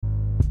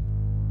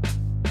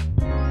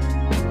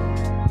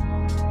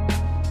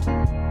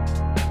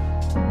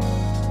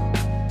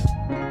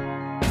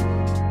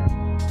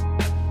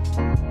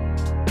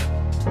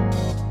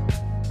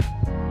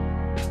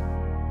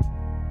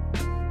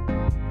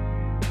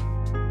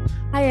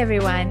Hi,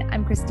 everyone.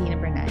 I'm Christina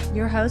Burnett,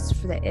 your host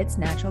for the It's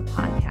Natural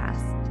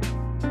podcast.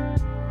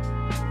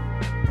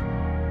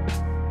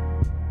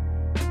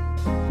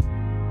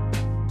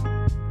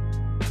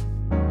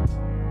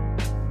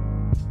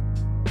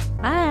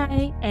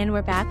 Hi, and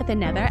we're back with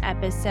another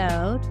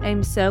episode.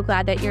 I'm so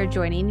glad that you're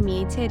joining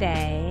me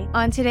today.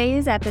 On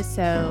today's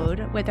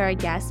episode with our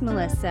guest,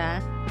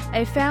 Melissa,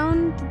 I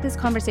found this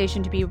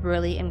conversation to be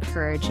really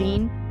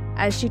encouraging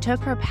as she took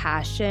her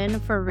passion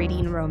for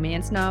reading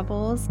romance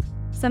novels,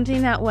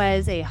 something that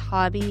was a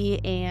hobby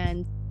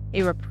and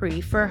a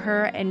reprieve for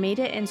her, and made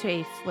it into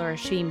a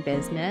flourishing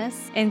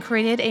business and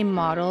created a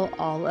model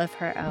all of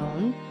her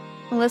own.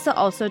 Melissa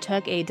also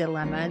took a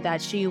dilemma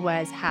that she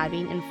was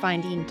having in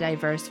finding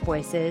diverse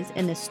voices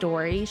in the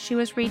stories she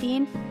was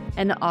reading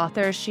and the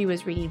authors she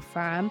was reading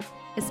from,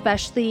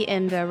 especially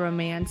in the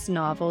romance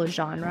novel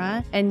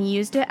genre, and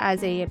used it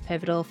as a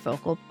pivotal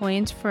focal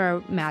point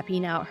for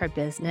mapping out her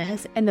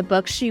business and the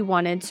books she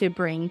wanted to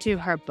bring to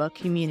her book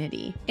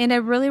community. And I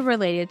really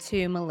related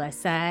to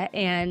Melissa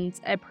and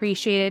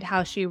appreciated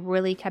how she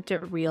really kept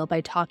it real by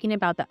talking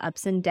about the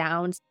ups and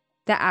downs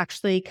that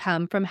actually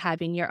come from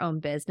having your own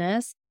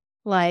business,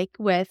 like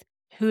with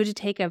who to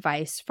take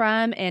advice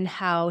from and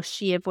how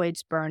she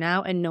avoids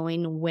burnout and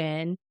knowing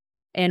when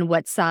and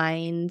what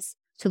signs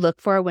to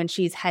look for when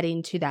she's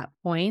heading to that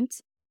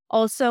point.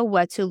 Also,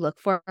 what to look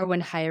for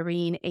when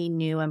hiring a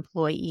new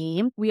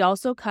employee. We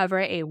also cover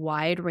a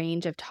wide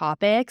range of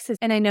topics,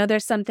 and I know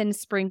there's something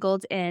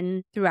sprinkled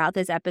in throughout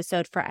this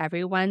episode for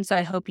everyone, so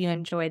I hope you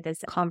enjoyed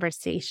this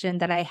conversation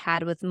that I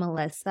had with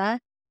Melissa.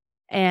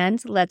 And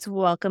let's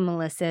welcome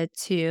Melissa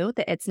to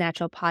the It's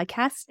Natural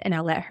podcast, and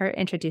I'll let her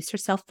introduce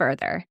herself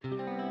further.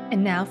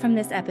 And now from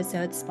this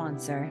episode's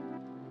sponsor.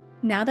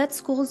 Now that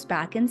school's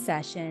back in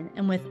session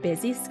and with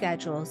busy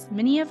schedules,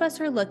 many of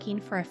us are looking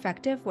for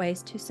effective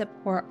ways to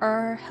support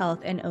our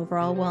health and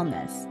overall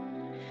wellness.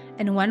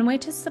 And one way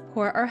to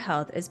support our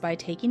health is by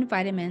taking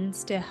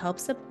vitamins to help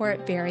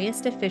support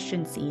various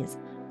deficiencies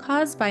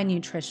caused by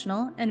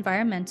nutritional,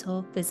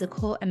 environmental,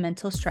 physical, and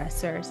mental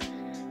stressors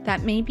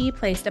that may be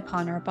placed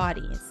upon our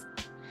bodies.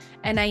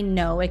 And I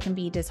know it can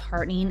be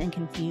disheartening and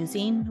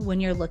confusing when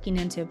you're looking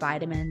into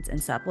vitamins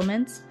and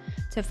supplements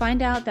to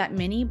find out that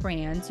many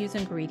brands use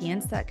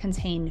ingredients that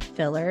contain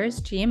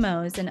fillers,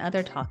 GMOs, and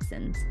other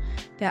toxins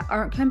that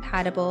aren't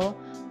compatible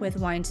with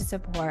wanting to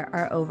support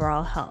our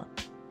overall health.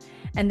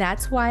 And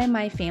that's why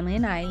my family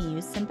and I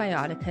use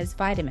Symbiotica's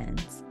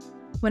vitamins.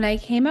 When I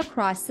came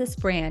across this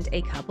brand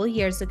a couple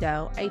years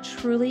ago, I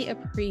truly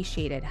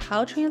appreciated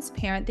how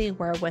transparent they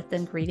were with the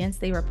ingredients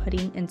they were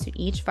putting into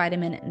each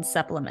vitamin and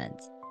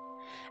supplement.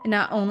 And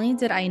not only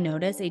did I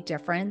notice a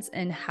difference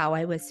in how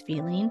I was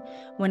feeling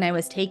when I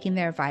was taking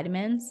their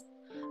vitamins,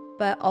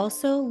 but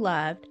also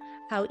loved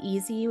how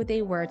easy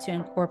they were to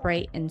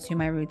incorporate into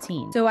my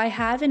routine. So I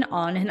have an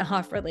on and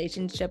off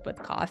relationship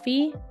with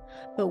coffee,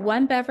 but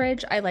one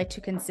beverage I like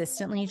to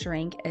consistently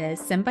drink is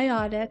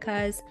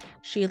Symbiotica's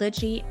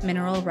Shilajit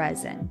mineral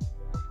resin.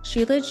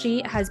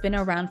 Shilajit has been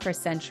around for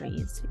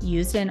centuries,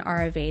 used in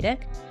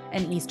Ayurvedic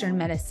and Eastern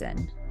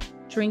medicine.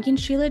 Drinking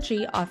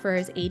Shilajit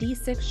offers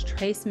 86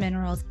 trace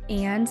minerals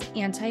and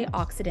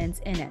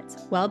antioxidants in it,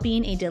 while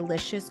being a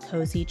delicious,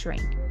 cozy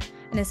drink.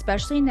 And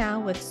especially now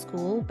with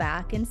school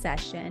back in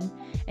session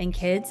and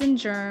kids and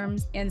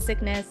germs and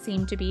sickness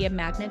seem to be a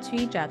magnet to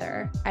each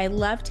other, I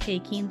love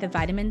taking the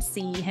vitamin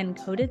C and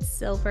coated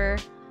silver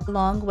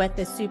along with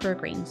the super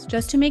greens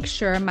just to make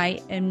sure my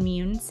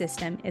immune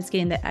system is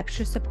getting the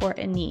extra support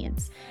it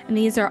needs. And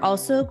these are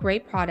also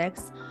great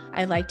products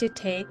I like to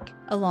take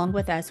along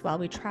with us while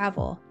we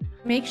travel.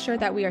 Make sure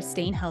that we are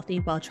staying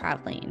healthy while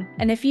traveling.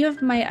 And a few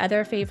of my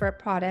other favorite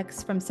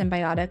products from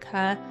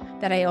Symbiotica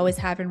that I always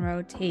have in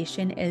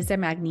rotation is their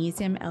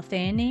magnesium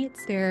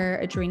L-thionates, their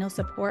adrenal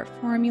support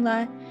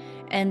formula,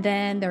 and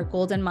then their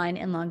golden mind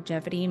and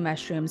longevity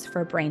mushrooms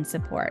for brain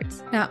support.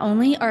 Not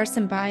only are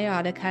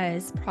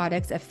Symbiotica's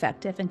products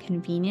effective and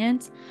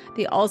convenient,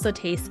 they also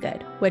taste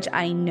good, which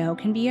I know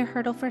can be a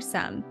hurdle for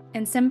some.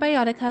 And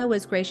Symbiotica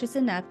was gracious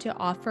enough to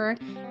offer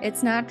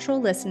its natural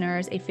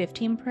listeners a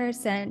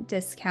 15%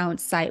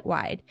 discount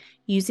site-wide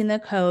using the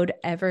code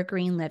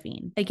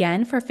EvergreenLiving.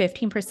 Again, for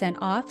 15%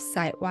 off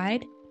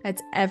site-wide,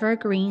 that's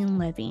Evergreen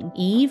Living,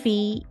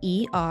 EvergreenLiving.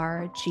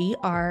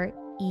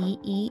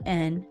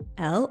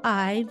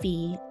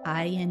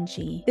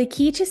 The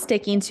key to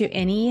sticking to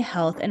any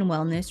health and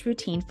wellness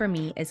routine for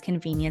me is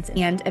convenience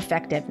and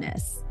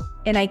effectiveness.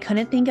 And I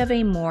couldn't think of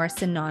a more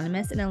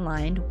synonymous and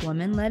aligned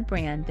woman-led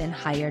brand than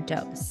Higher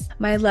Dose.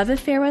 My love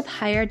affair with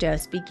Higher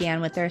Dose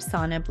began with their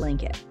sauna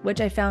blanket, which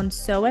I found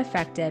so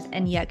effective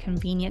and yet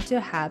convenient to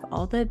have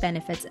all the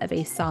benefits of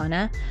a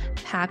sauna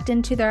packed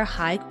into their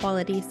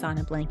high-quality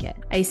sauna blanket.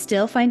 I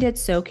still find it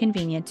so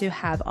convenient to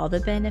have all the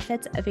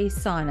benefits of a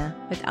sauna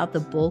without the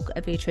bulk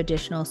of a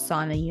traditional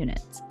sauna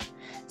unit.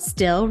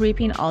 Still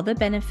reaping all the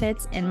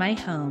benefits in my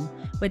home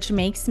which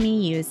makes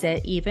me use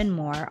it even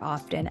more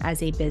often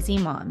as a busy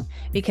mom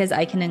because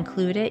I can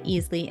include it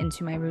easily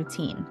into my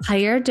routine.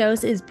 Higher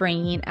Dose is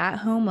bringing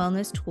at-home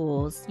wellness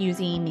tools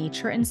using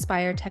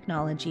nature-inspired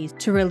technologies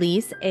to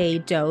release a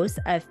dose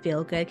of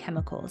feel-good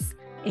chemicals,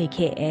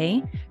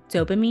 aka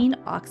dopamine,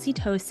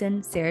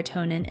 oxytocin,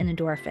 serotonin, and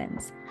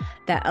endorphins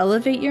that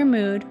elevate your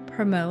mood,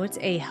 promote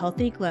a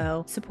healthy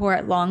glow,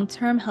 support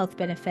long-term health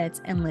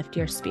benefits, and lift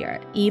your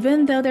spirit.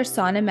 Even though their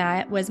sauna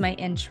mat was my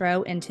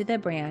intro into the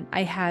brand,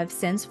 I have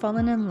since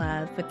fallen in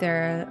love with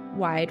their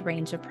wide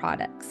range of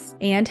products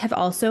and have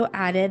also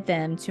added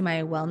them to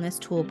my wellness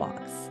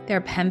toolbox.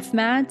 Their PEMF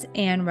mat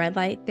and red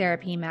light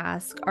therapy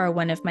mask are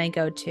one of my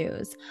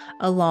go-tos,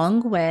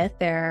 along with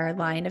their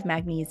line of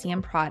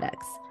magnesium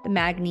products. The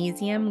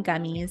magnesium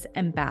gummies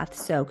and bath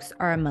soaks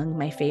are among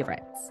my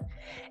favorites.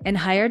 And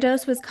Higher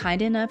Dose was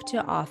kind enough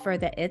to offer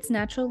the It's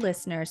Natural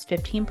listeners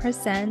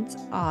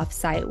 15% off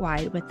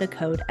site-wide with the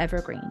code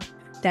Evergreen.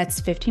 That's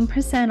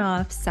 15%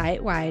 off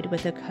site-wide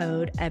with the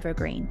code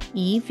Evergreen,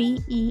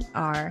 EVERGREEN.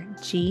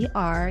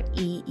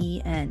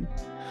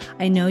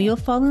 I know you'll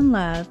fall in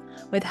love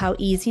with how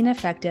easy and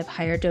effective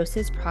Higher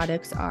Dose's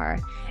products are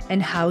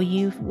and how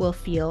you will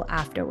feel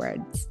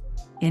afterwards.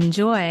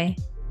 Enjoy!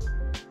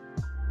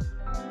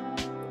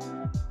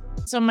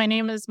 So my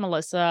name is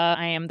Melissa.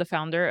 I am the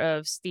founder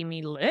of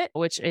Steamy Lit,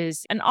 which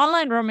is an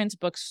online romance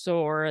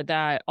bookstore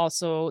that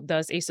also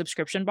does a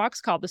subscription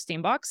box called the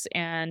Steam Box.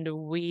 And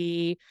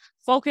we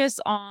focus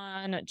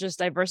on just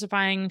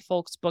diversifying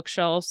folks'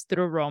 bookshelves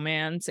through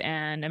romance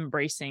and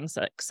embracing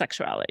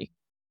sexuality.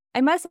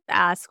 I must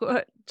ask,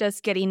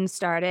 just getting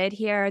started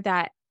here,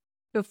 that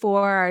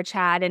before our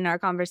chat and our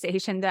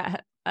conversation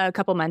that a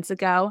couple months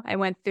ago, I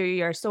went through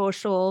your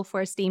social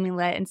for Steamy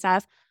Lit and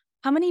stuff.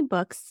 How many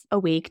books a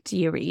week do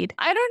you read?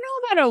 I don't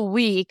know about a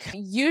week.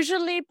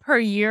 Usually per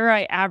year,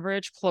 I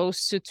average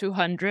close to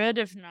 200,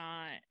 if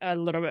not a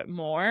little bit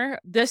more.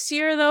 This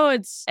year, though,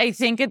 I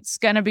think it's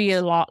going to be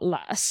a lot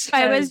less.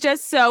 I was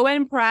just so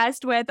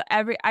impressed with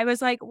I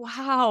was like,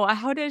 wow,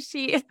 how does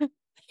she...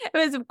 It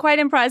was quite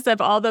impressive,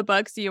 all the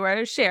books you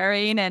were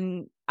sharing,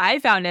 and I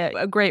found it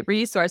a great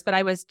resource, but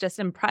I was just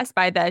impressed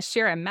by the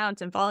sheer amount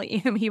and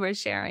volume you were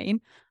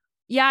sharing.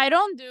 Yeah, I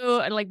don't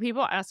do, like,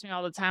 people ask me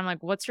all the time,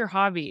 like, what's your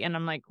hobby? And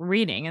I'm like,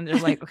 reading. And they're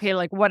like, okay,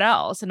 like, what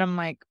else? And I'm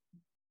like,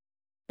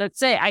 that's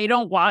it. I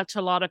don't watch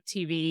a lot of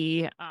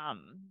TV.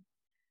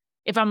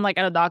 If I'm like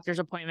at a doctor's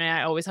appointment,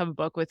 I always have a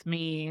book with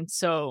me.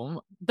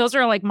 So those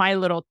are like my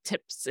little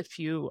tips if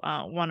you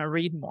want to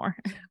read more.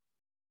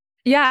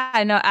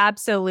 Yeah, no,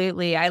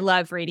 absolutely. I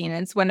love reading.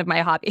 It's one of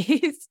my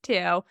hobbies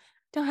too.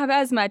 Don't have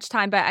as much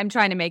time, but I'm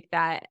trying to make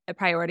that a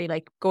priority,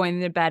 like going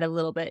to bed a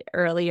little bit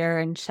earlier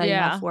and shutting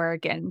off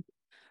work and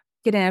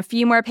getting a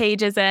few more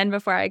pages in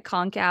before I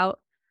conk out.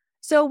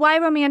 So why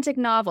romantic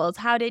novels?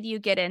 How did you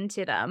get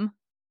into them?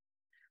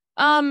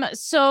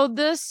 So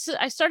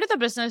I started the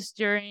business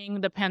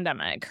during the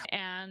pandemic,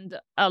 and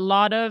a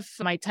lot of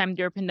my time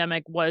during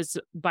pandemic was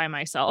by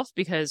myself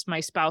because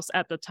my spouse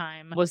at the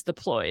time was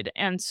deployed.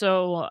 And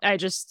so I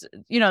just,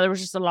 there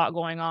was just a lot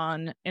going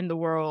on in the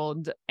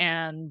world,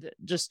 and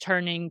just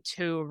turning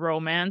to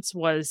romance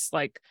was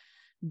like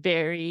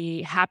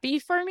very happy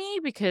for me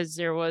because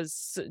there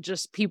was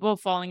just people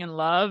falling in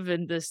love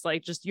and this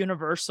like just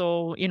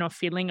universal,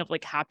 feeling of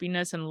like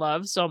happiness and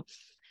love. So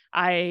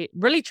I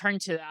really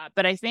turned to that.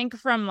 But I think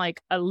from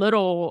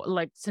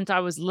since I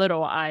was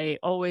little, I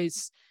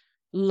always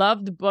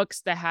loved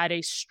books that had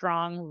a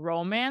strong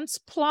romance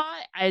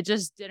plot. I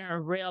just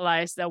didn't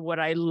realize that what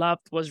I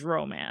loved was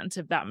romance,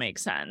 if that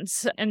makes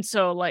sense. And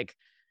so like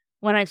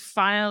when I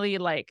finally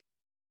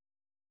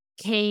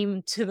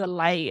came to the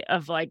light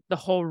of like the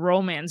whole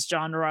romance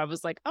genre, I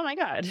was like, oh my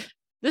God,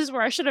 this is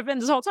where I should have been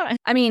this whole time.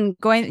 I mean,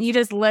 you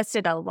just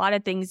listed a lot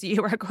of things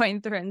you were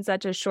going through in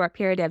such a short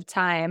period of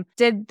time.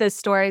 Did the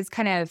stories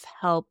kind of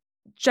help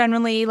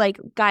generally like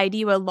guide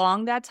you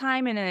along that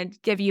time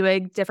and give you a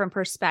different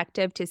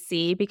perspective to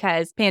see?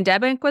 Because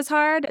pandemic was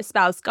hard, a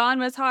spouse gone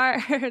was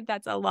hard.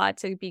 That's a lot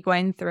to be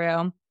going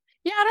through.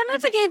 Yeah, I don't know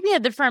if it gave me a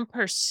different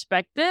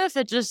perspective.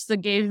 It just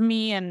gave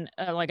me an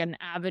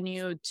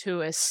avenue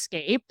to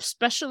escape,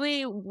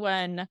 especially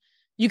when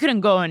you couldn't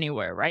go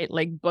anywhere, right?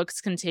 Like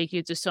books can take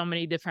you to so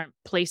many different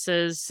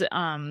places.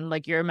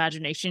 Like your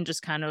imagination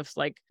just kind of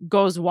like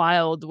goes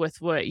wild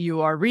with what you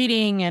are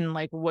reading and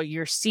like what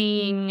you're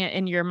seeing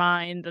in your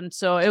mind. And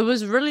so it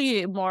was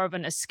really more of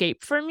an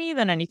escape for me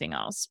than anything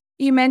else.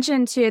 You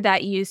mentioned too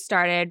that you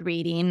started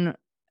reading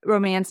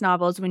romance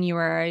novels when you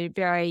were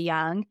very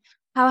young.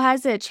 How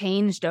has it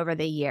changed over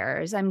the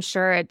years? I'm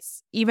sure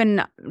it's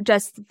even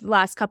just the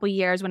last couple of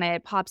years when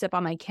it pops up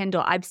on my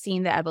Kindle, I've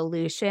seen the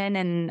evolution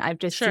and I've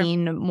just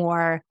seen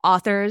more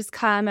authors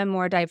come, a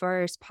more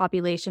diverse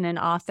population in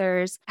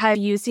authors. Have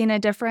you seen a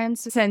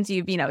difference since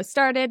you've,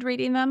 started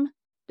reading them?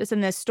 Just in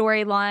the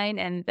storyline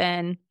and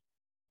then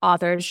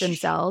authors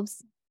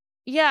themselves?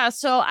 Yeah,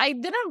 so I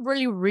didn't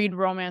really read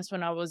romance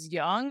when I was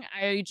young.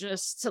 I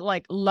just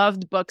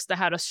loved books that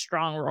had a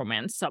strong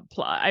romance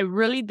subplot. I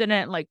really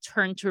didn't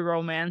turn to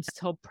romance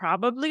till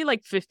probably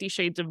 50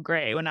 Shades of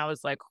Grey when I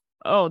was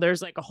oh,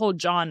 there's like a whole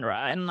genre.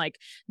 And like,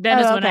 then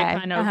is Oh, when I okay.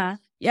 kind of, Uh-huh.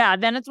 yeah,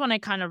 then it's when I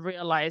kind of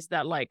realized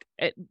that like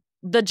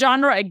the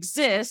genre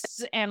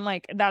exists and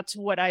like that's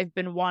what I've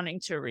been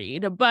wanting to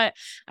read. But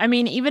I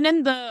mean, even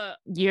in the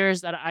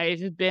years that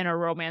I've been a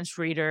romance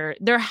reader,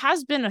 there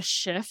has been a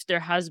shift. There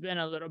has been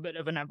a little bit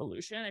of an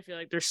evolution. I feel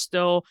like there's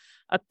still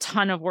a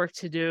ton of work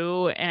to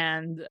do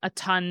and a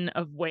ton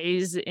of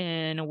ways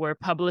in where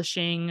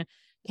publishing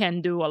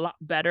can do a lot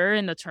better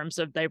in the terms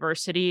of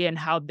diversity and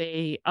how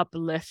they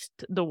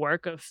uplift the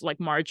work of like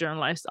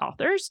marginalized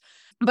authors.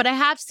 But I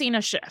have seen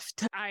a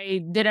shift.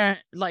 I didn't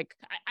like,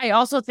 I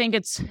also think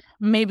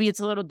maybe it's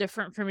a little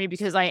different for me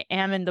because I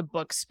am in the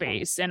book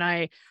space and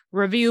I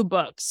review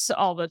books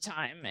all the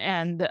time.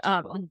 And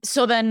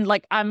so then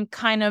like I'm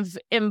kind of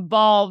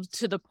involved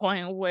to the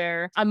point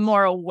where I'm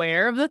more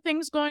aware of the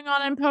things going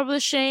on in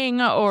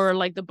publishing or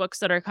like the books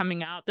that are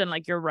coming out than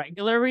like your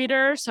regular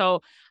reader.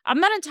 So I'm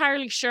not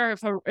entirely sure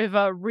if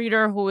a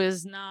reader who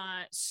is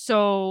not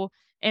so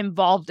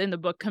involved in the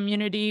book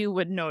community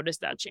would notice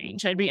that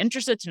change. I'd be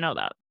interested to know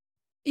that.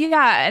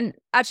 Yeah, and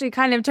actually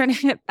kind of turning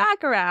it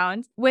back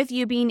around, with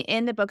you being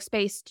in the book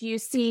space, do you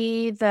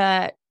see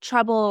the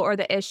trouble or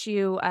the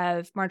issue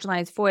of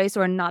marginalized voice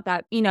or not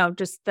that,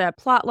 just the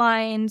plot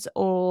lines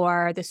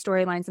or the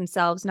storylines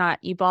themselves not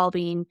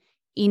evolving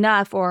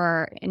enough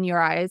or in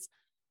your eyes?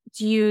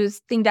 Do you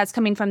think that's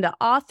coming from the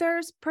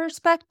author's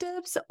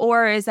perspectives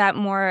or is that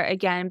more,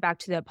 again, back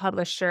to the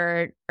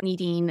publisher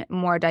needing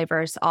more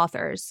diverse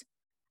authors?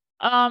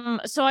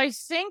 So I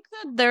think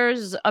that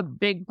there's a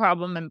big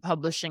problem in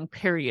publishing,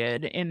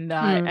 period, in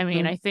that, I mean,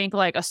 Mm-hmm. I think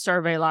like a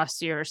survey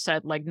last year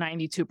said like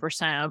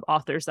 92% of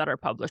authors that are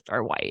published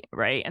are white,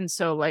 right? And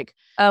so like,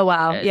 Oh,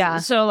 wow. Yeah.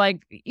 so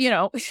like,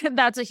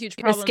 that's a huge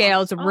The problem on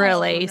its scale's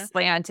really own.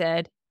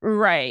 slanted.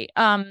 Right.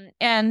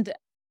 And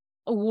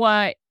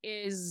what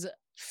is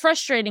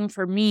frustrating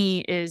for me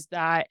is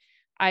that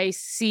I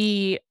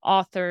see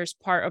authors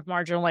part of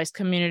marginalized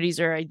communities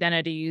or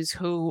identities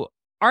who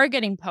are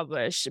getting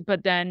published,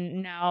 but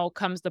then now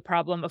comes the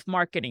problem of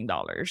marketing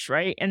dollars,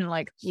 right? And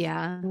like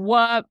Yeah.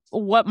 what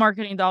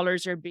marketing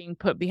dollars are being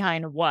put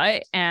behind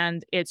what,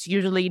 and it's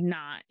usually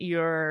not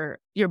your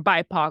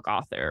BIPOC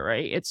author,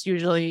 right? It's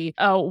usually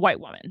a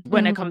white woman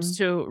when it Mhm. comes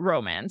to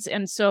romance.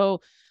 And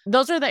so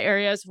those are the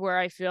areas where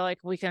I feel like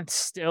we can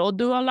still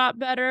do a lot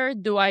better.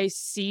 Do I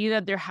see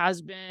that there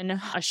has been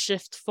a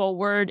shift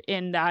forward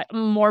in that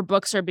more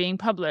books are being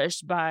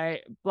published by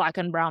Black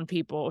and Brown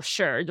people?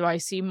 Sure. Do I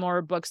see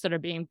more books that are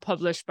being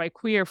published by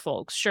queer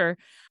folks? Sure.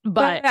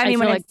 But But I I mean,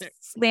 when feel like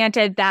it's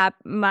slanted that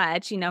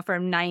much,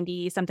 from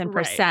 90 something right,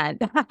 percent,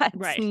 that's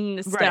right,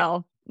 right,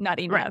 still not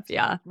right, enough.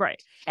 Yeah.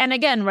 right. And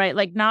again, right,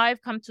 like now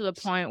I've come to the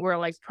point where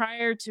like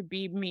prior to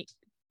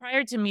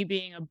me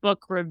being a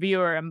book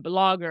reviewer and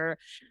blogger,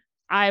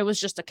 I was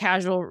just a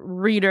casual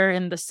reader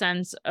in the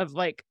sense of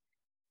like,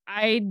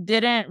 I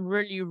didn't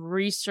really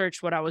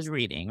research what I was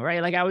reading,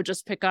 right? Like I would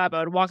just I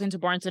would walk into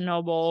Barnes and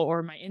Noble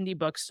or my indie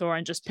bookstore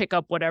and just pick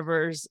up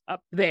whatever's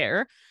up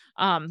there.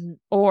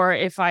 Or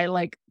if I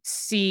like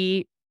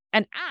see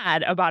an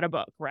ad about a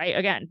book, right?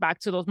 Again, back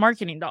to those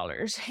marketing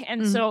dollars.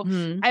 And so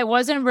Mhm. I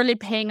wasn't really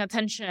paying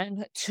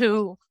attention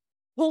to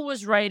who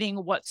was writing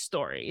what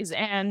stories.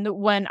 And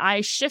when I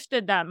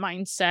shifted that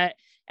mindset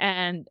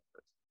and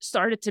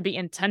started to be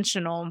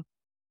intentional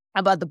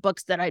about the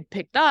books that I'd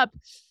picked up,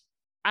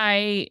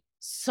 I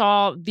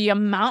saw the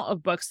amount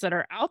of books that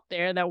are out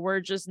there that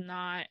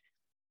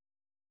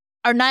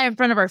are not in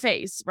front of our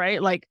face,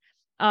 right? Like,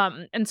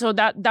 and so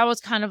that was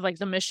kind of like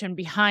the mission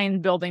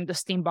behind building the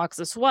Steam Box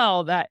as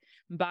well, that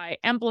by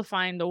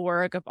amplifying the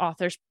work of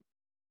authors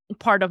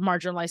part of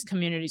marginalized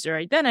communities or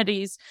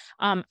identities,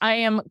 I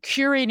am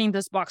curating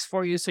this box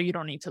for you so you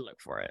don't need to look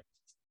for it.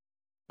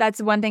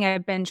 That's one thing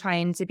I've been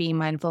trying to be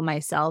mindful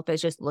myself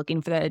is just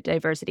looking for the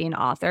diversity in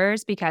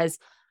authors because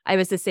I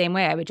was the same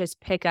way. I would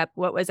just pick up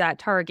what was at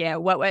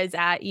Target, what was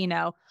at,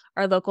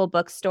 our local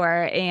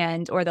bookstore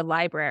or the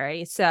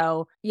library.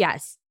 So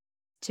yes,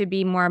 to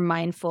be more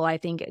mindful, I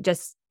think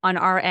just on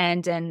our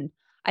end. And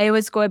I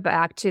always go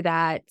back to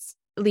that,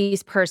 at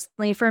least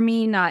personally for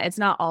me, it's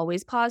not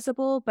always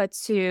possible, but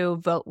to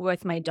vote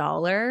with my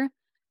dollar.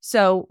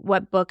 So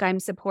what book I'm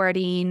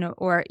supporting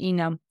or,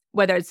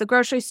 whether it's the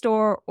grocery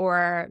store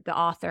or the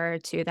author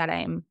too, that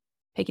I'm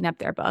picking up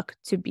their book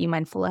to be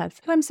mindful of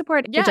who I'm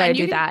supporting. Yeah, I and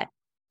do that.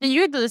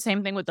 you can do the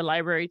same thing with the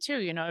library too.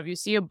 If you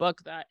see a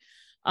book that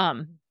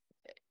um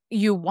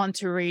you want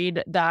to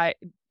read that,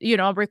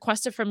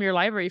 request it from your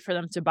library for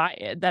them to buy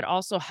it. That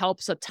also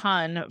helps a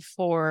ton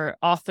for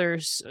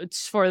authors.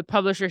 It's for the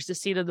publishers to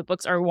see that the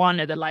books are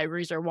wanted, the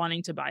libraries are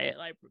wanting to buy it,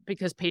 like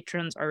because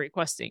patrons are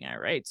requesting it,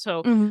 right?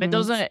 So Mhm.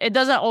 it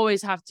doesn't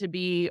always have to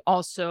be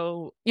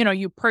also,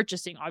 you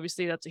purchasing.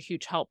 Obviously, that's a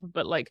huge help,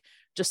 but like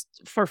just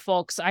for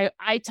folks,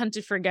 I tend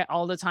to forget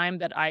all the time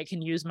that I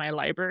can use my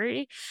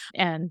library.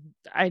 And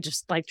I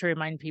just like to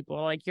remind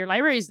people, like, your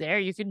library is there.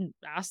 You can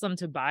ask them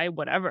to buy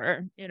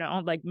whatever,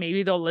 like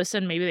maybe they'll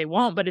listen, maybe they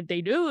won't. But if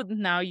they do,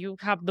 now you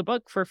have the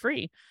book for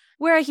free.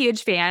 We're a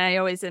huge fan. I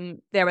always am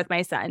there with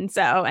my son.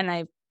 So, and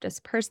I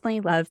just personally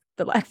love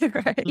the leather.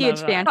 Love Huge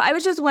fan. that. I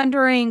was just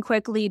wondering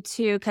quickly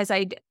too, because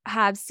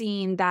have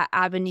seen that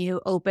avenue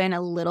open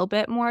a little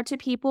bit more to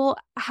people.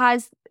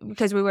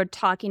 Because we were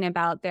talking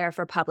about there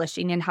for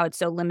publishing and how it's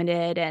so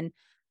limited, and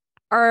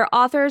are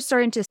authors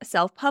starting to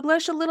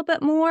self-publish a little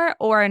bit more,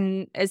 or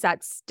is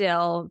that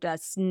still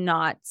just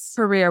not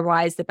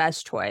career-wise the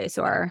best choice?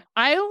 Or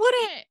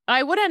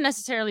I wouldn't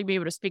necessarily be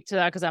able to speak to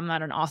that because I'm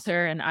not an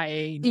author and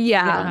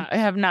yeah. I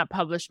have not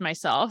published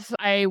myself.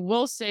 I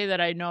will say that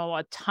I know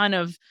a ton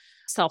of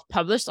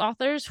self-published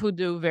authors who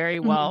do very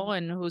Mhm. well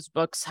and whose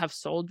books have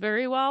sold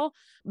very well.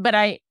 But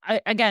I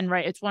again,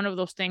 right, it's one of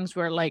those things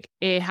where like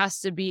it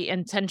has to be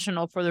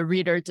intentional for the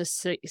reader to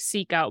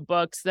seek out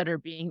books that are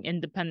being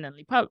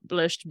independently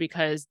published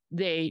because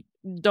they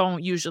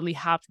don't usually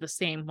have the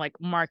same like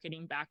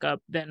marketing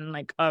backup than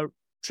like a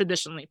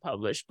traditionally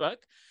published book.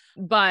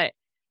 But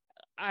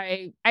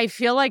I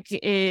feel like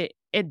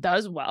it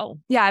does well.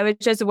 Yeah, I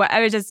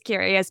was just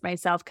curious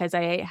myself because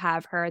I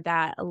have heard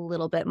that a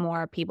little bit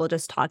more people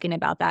just talking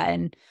about that.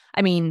 And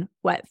I mean,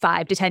 what,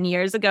 5 to 10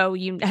 years ago,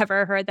 you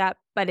never heard that.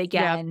 But Yeah.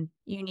 again,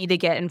 you need to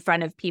get in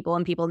front of people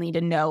and people need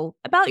to know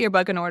about your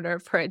book in order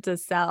for it to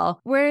sell.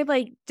 Where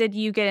did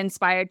you get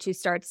inspired to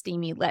start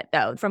Steamy Lit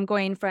though? From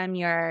going from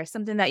your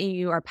something that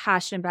you are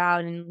passionate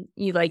about and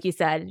you, like you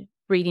said,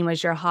 reading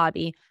was your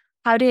hobby.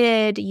 How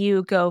did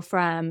you go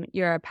from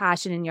your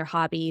passion and your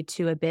hobby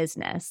to a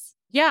business?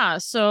 Yeah.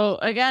 So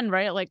again,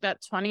 right, like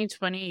that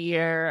 2020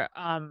 year,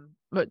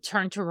 but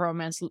turned to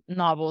romance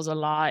novels a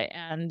lot.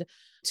 And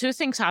two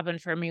things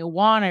happened for me.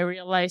 One, I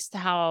realized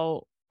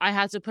how I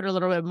had to put a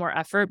little bit more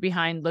effort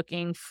behind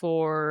looking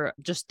for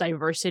just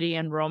diversity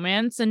and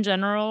romance in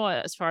general,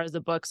 as far as the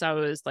books I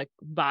was like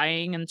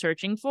buying and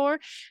searching for.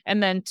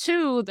 And then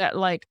two, that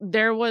like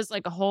there was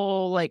like a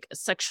whole like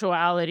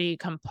sexuality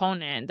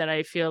component that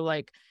I feel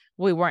like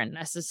we weren't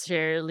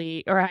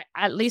necessarily, or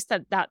at least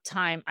at that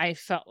time, I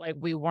felt like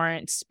we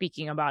weren't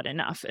speaking about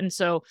enough. And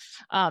so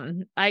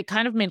I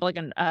kind of made like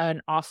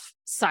an off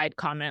side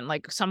comment,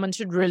 like someone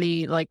should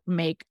really like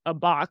make a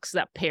box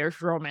that pairs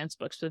romance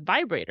books with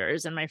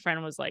vibrators. And my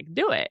friend was like,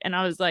 do it. And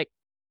I was like,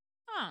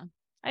 huh,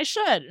 I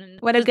should. And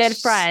What a good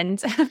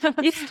friend.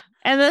 yeah.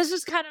 And that's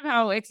just kind of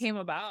how it came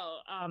about.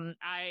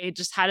 I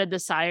just had a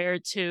desire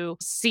to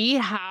see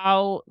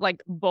how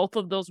like both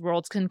of those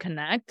worlds can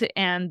connect.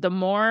 And the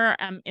more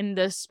I'm in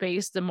this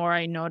space, the more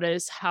I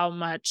notice how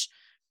much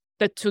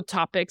the two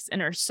topics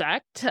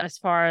intersect as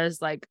far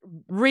as like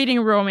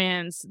reading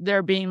romance,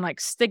 there being like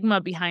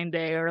stigma behind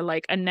it or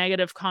like a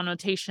negative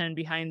connotation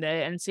behind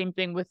it. And same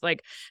thing with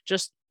like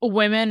just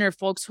women or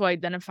folks who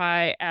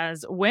identify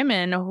as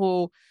women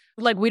who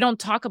like we don't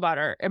talk about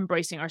our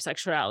embracing our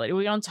sexuality.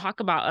 We don't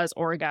talk about us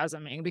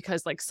orgasming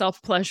because like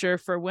self-pleasure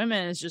for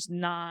women is just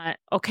not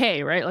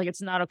okay, right? Like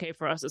it's not okay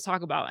for us to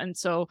talk about. And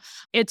so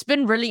it's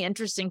been really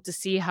interesting to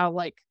see how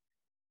like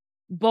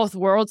both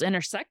worlds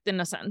intersect in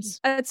a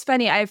sense. It's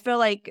funny. I feel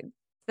like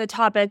the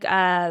topic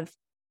of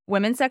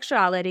women's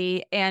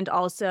sexuality and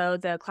also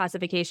the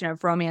classification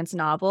of romance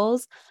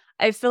novels,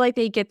 I feel like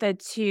they get the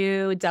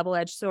two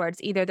double-edged swords.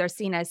 Either they're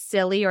seen as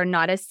silly or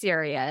not as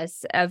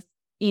serious of,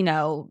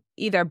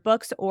 either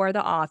books or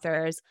the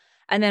authors.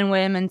 And then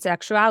women's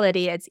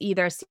sexuality, it's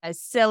either seen as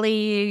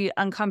silly,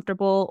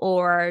 uncomfortable,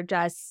 or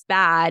just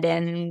bad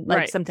and like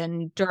Right.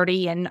 something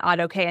dirty and not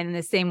okay. And in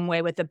the same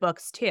way with the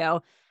books too.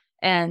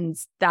 And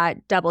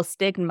that double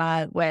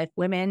stigma with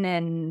women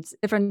and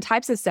different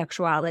types of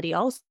sexuality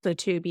also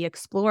to be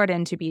explored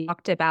and to be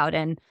talked about,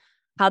 and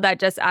how that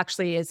just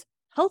actually is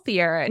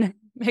healthier and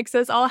makes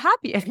us all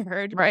happier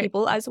Right.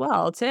 people as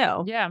well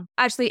too. Yeah.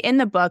 Actually, in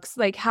the books,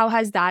 like how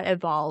has that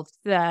evolved?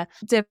 The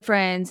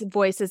different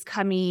voices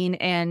coming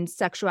and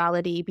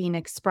sexuality being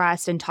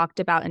expressed and talked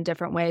about in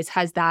different ways.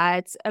 Has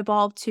that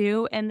evolved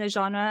too in the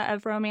genre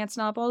of romance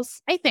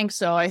novels? I think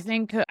so. I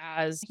think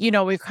as,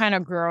 we kind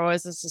of grow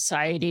as a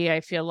society,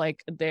 I feel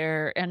like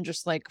there and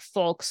just like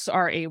folks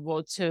are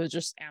able to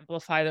just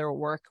amplify their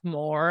work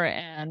more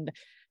and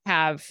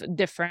have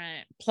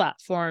different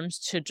platforms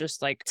to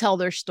just like tell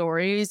their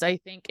stories. I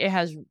think it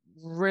has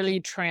really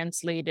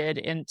translated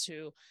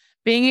into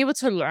being able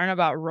to learn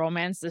about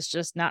romance that's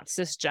just not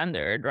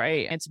cisgendered,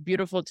 right? It's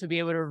beautiful to be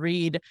able to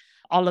read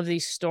all of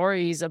these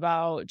stories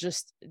about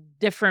just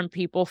different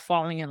people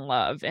falling in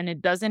love. And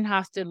it doesn't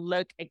have to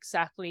look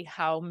exactly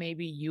how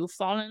maybe you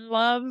fall in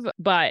love,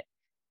 but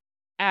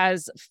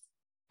as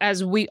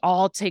as we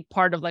all take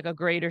part of like a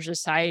greater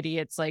society,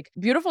 it's like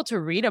beautiful to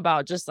read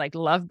about just like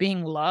love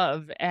being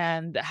love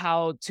and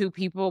how two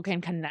people can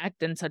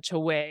connect in such a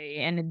way.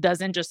 And it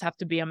doesn't just have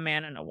to be a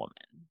man and a woman.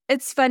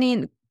 It's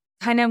funny,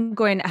 kind of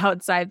going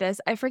outside this.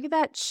 I forget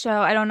that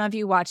show. I don't know if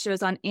you watched it. It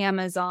was on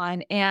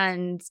Amazon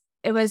and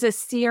it was a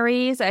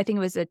series. I think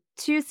it was a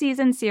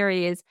 2-season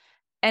series.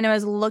 And it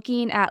was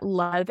looking at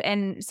love.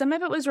 And some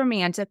of it was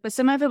romantic, but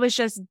some of it was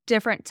just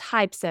different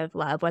types of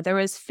love, whether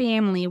it was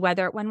family,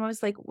 whether one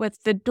was like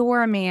with the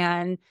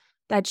doorman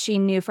that she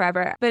knew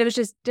forever. But it was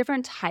just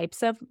different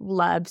types of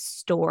love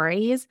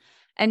stories.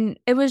 And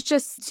it was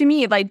just, to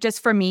me, like,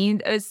 just for me,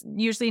 it was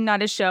usually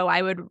not a show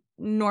I would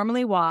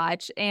normally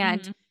watch. And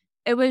Mhm.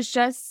 it was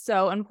just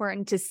so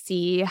important to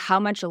see how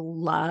much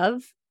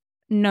love,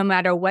 no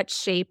matter what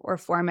shape or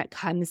form it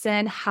comes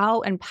in,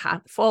 how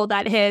impactful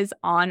that is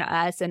on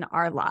us and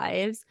our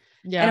lives.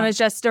 And it Yeah. was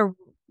just a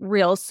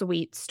real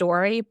sweet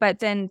story. But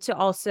then to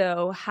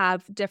also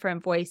have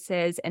different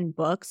voices in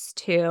books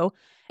too,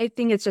 I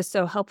think it's just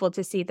so helpful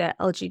to see the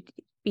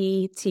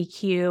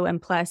LGBTQ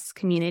and plus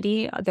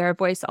community, their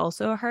voice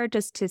also heard,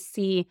 just to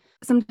see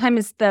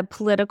sometimes the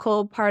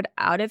political part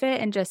out of it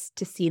and just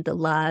to see the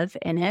love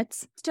in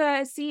it,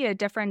 to see a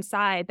different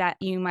side that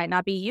you might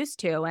not be used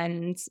to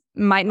and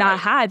might not Right.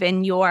 have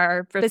in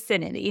your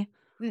vicinity.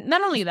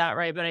 Not only that,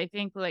 right, but I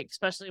think like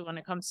especially when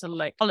it comes to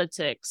like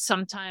politics,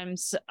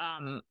 sometimes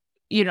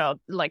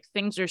like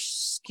things are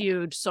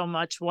skewed so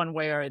much one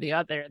way or the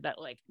other that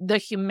like the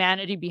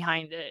humanity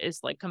behind it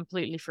is like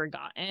completely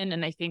forgotten.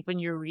 And I think when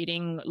you're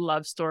reading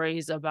love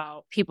stories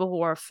about people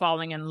who are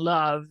falling in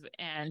love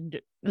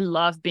and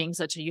love being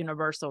such a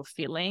universal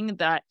feeling,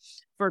 that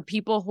for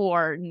people who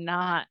are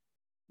not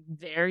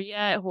there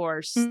yet, who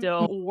are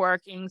still Mhm.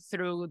 working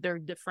through their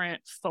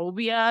different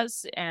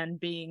phobias and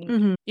being,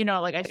 Mhm.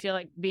 like I feel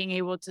like being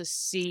able to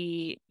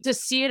see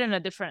it in a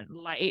different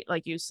light,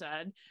 like you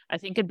said, I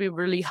think it'd be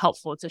really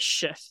helpful to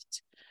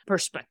shift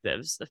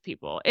perspectives of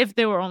people if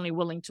they were only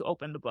willing to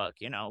open the book,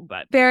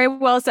 but Very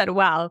well said.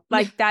 Wow.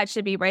 Like that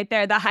should be right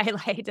there, the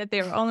highlight, that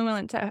they were only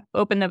willing to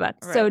open the book.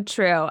 So right.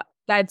 true.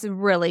 That's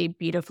really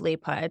beautifully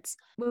put.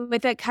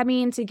 With it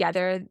coming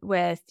together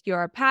with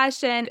your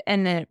passion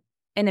and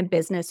in a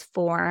business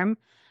form,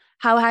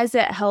 how has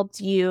it helped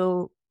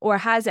you, or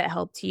has it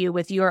helped you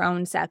with your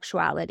own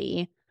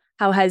sexuality?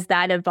 How has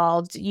that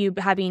evolved? You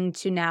having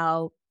to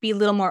now be a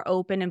little more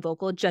open and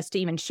vocal just to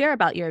even share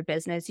about your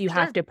business. You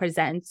have Sure. to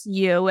present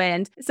you.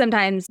 And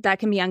sometimes that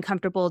can be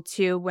uncomfortable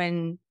too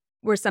when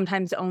we're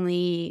sometimes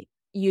only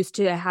used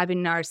to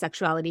having our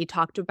sexuality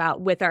talked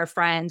about with our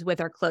friends,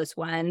 with our close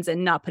ones,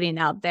 and not putting it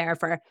out there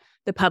for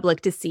the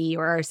public to see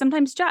or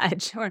sometimes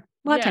judge, or a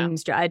lot of Yeah.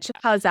 times judge.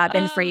 How's that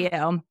been for um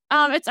you?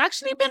 it's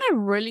actually been a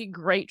really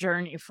great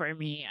journey for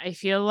me. I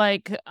feel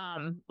like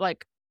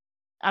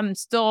I'm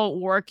still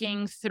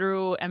working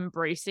through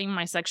embracing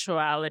my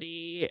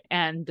sexuality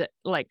and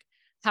like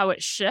how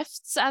it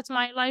shifts as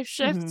my life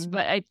shifts. Mhm.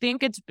 But I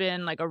think it's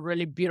been like a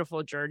really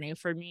beautiful journey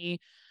for me.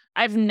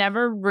 I've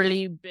never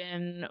really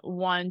been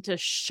one to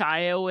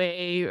shy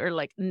away or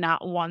like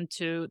not want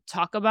to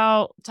talk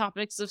about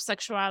topics of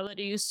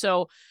sexuality.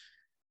 So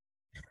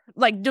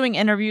like doing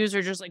interviews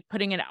or just like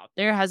putting it out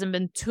there hasn't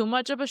been too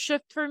much of a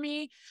shift for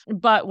me.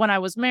 But when I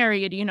was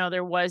married,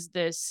 there was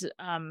this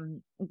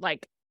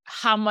like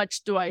how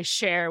much do I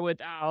share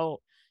without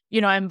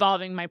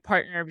involving my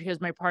partner, because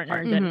my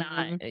partner did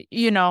not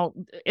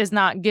Mhm. is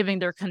not giving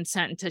their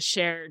consent to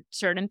share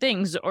certain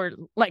things, or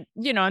like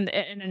in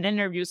an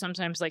interview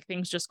sometimes like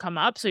things just come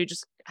up, so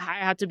I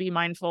had to be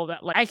mindful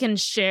that like I can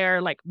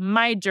share like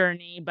my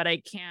journey but I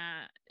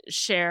can't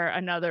share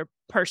another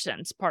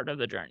person's part of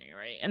the journey,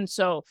 right? And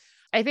so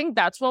I think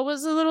that's what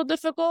was a little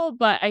difficult,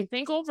 but I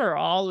think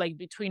overall, like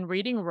between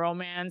reading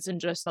romance and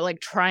just like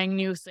trying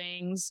new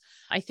things,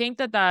 I think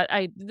that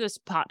I did this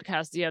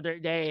podcast the other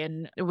day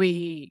and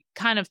we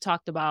kind of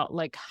talked about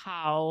like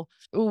how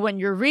when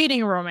you're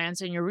reading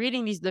romance and you're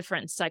reading these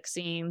different sex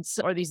scenes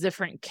or these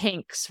different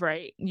kinks,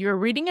 right? You're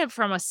reading it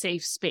from a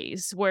safe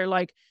space where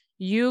like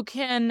you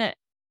can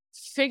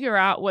figure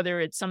out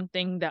whether it's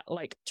something that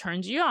like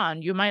turns you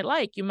on, you might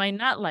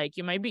not like,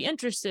 you might be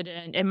interested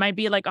in. It might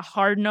be like a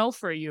hard no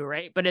for you,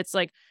 right? But it's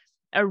like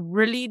a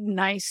really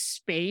nice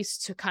space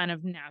to kind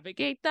of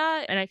navigate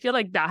that. And I feel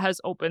like that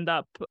has opened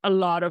up a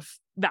lot of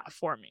that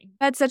for me.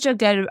 That's such a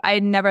good, I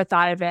never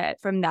thought of it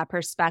from that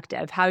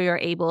perspective, how you're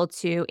able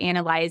to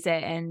analyze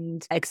it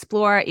and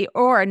explore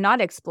or not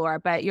explore,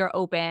 but you're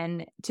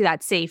open to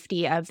that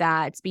safety of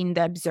that being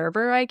the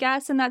observer, I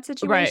guess, in that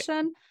Right.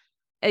 situation.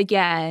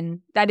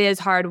 Again, that is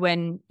hard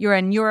when you're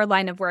in your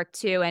line of work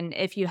too, and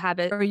if you have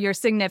it or your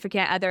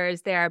significant other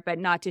is there, but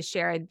not to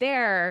share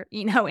their,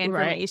 Right.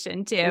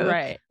 information too.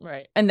 Right.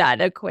 Right. In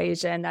that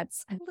equation,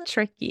 that's a little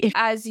tricky.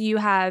 As you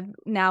have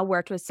now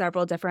worked with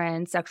several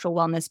different sexual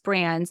wellness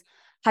brands,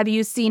 have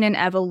you seen an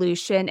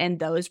evolution in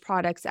those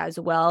products as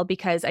well?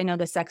 Because I know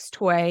the sex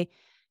toy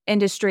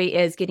industry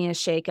is getting a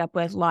shakeup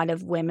with a lot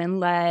of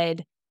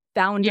women-led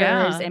founders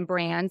Yeah. and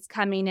brands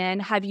coming in.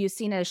 Have you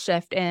seen a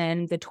shift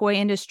in the toy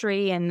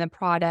industry and the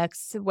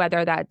products,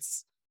 whether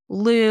that's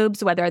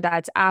lubes, whether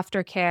that's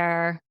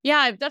aftercare? Yeah,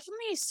 I've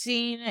definitely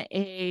seen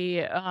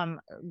a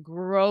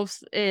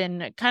growth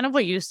in kind of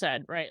what you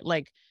said, right?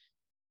 Like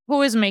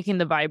who is making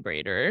the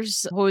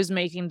vibrators, who is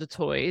making the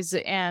toys,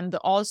 and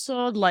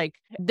also like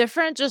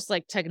different just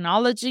like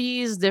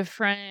technologies,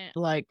 different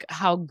like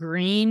how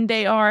green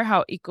they are,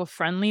 how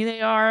eco-friendly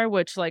they are,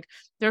 which like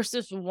there's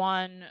this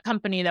one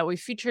company that we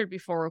featured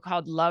before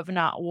called Love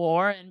Not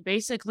War. And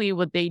basically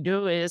what they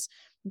do is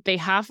they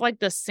have like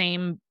the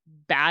same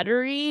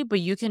battery, but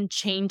you can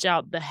change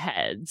out the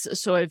heads.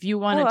 So if you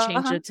want Oh, to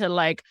change uh-huh. it to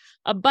like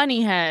a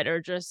bunny head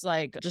or just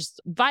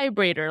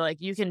vibrator,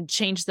 like you can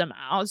change them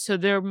out. So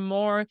they're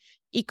more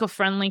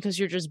eco-friendly because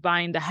you're just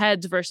buying the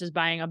heads versus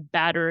buying a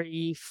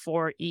battery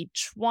for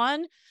each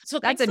one. So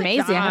That's things like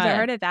amazing. I haven't that.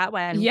 heard of that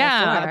one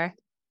Yeah, before.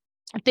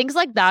 things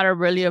like that are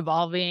really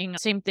evolving.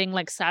 Same thing,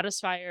 like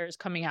Satisfyer is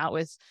coming out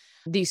with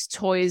these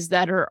toys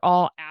that are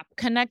all app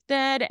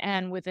connected,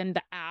 and within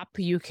the app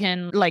you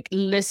can like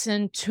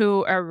listen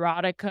to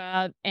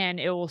erotica and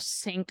it will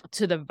sync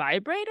to the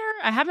vibrator.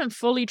 I haven't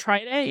fully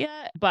tried it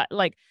yet, but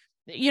like,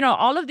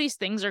 all of these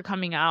things are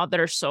coming out that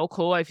are so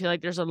cool. I feel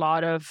like there's a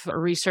lot of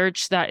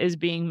research that is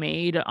being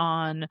made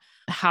on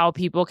how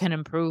people can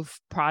improve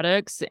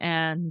products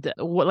and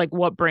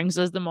what brings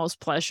us the most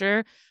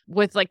pleasure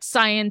with like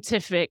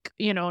scientific,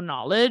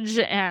 knowledge.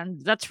 And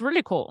that's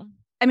really cool.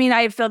 I mean,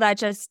 I feel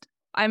that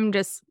I'm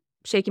just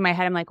shaking my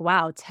head. I'm like,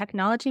 wow,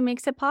 technology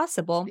makes it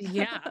possible.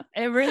 Yeah,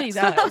 it really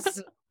So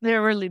does. It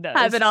really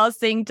have it does. all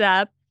synced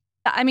up.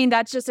 I mean,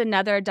 that's just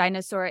another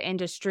dinosaur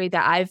industry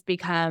that I've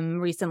become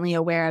recently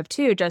aware of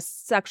too,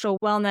 just sexual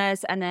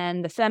wellness and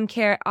then the fem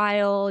care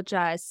aisle,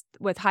 just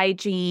with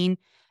hygiene,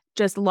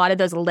 just a lot of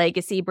those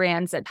legacy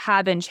brands that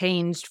haven't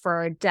changed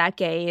for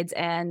decades.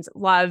 And a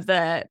lot of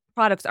the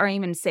products aren't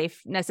even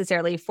safe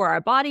necessarily for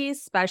our bodies,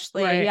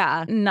 especially, Right.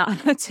 yeah,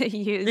 not to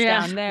use Yeah.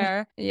 down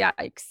there.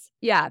 Yikes.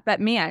 Yeah, but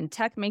man,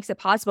 tech makes it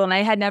possible. And I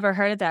had never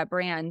heard of that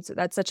brand. So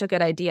that's such a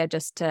good idea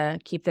just to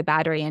keep the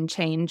battery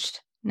unchanged.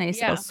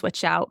 Nice little Yeah.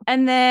 switch out.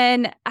 And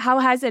then how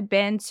has it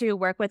been to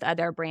work with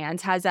other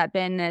brands?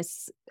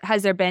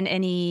 Has there been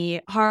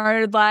any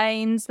hard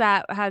lines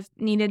that have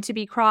needed to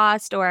be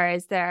crossed, or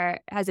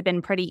has it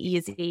been pretty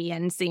easy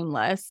and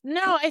seamless?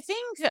 No, I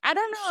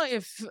don't know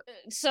if,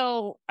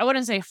 so I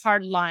wouldn't say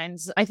hard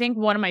lines. I think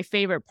one of my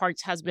favorite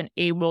parts has been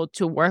able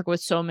to work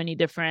with so many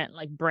different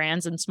like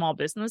brands and small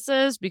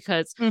businesses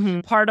because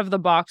Hmm. part of the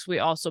box, we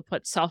also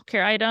put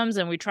self-care items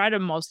and we try to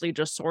mostly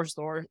just source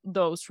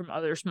those from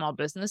other small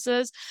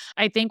businesses.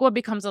 I think what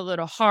becomes a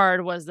little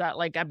hard was that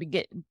like at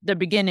the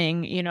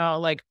beginning,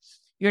 like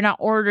you're not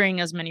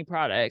ordering as many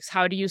products.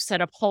 How do you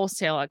set up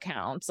wholesale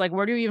accounts? Like,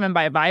 where do you even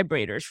buy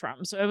vibrators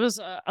from? So it was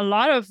a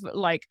lot of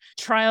like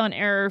trial and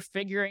error,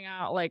 figuring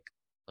out like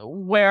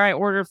where I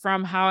order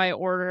from, how I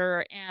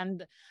order.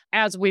 And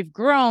as we've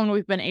grown,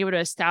 we've been able to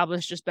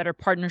establish just better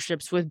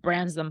partnerships with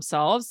brands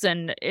themselves.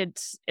 And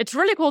it's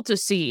really cool to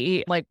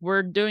see. Like,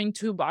 we're doing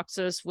 2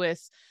 boxes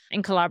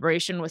in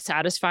collaboration with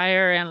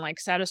Satisfyer, and like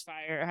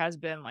Satisfyer has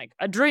been like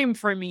a dream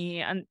for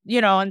me. And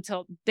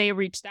until they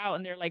reached out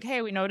and they're like,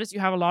 hey, we noticed you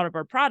have a lot of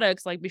our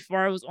products. Like,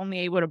 before I was only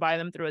able to buy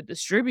them through a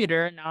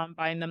distributor, and now I'm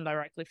buying them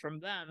directly from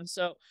them.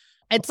 So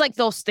it's like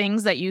those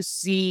things that you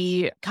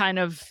see kind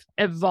of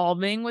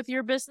evolving with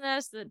your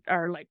business that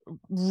are like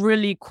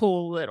really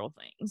cool little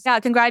things. Yeah,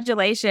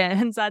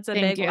 congratulations. That's a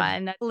Thank big you.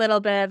 one. A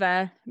little bit of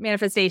a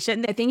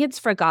manifestation. I think it's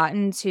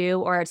forgotten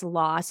too, or it's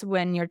lost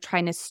when you're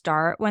trying to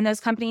start one of those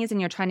companies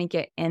and you're trying to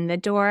get in the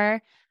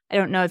door. I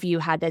don't know if you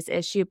had this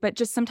issue, but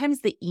just sometimes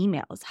the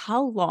emails,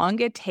 how long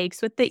it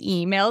takes with the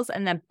emails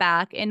and then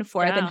back and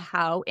forth and Yeah.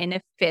 how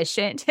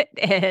inefficient it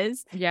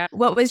is. Yeah.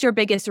 What was your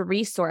biggest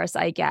resource,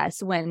 I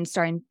guess, when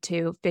starting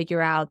to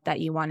figure out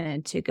that you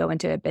wanted to go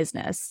into a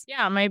business?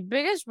 Yeah, my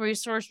biggest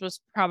resource was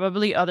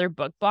probably other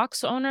book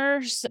box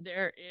owners.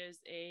 There is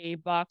a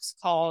box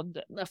called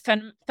the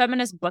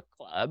Feminist Book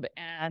Club,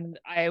 and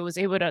I was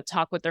able to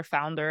talk with their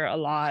founder a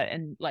lot,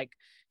 and like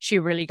she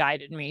really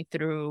guided me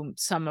through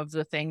some of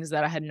the things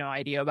that I had no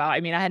idea about. I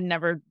mean, I had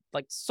never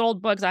like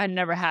sold books. I had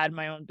never had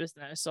my own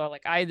business, so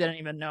like I didn't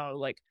even know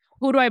like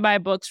who do I buy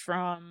books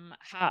from,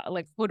 how,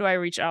 like who do I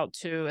reach out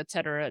to, et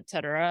cetera, et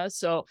cetera.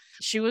 So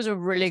she was a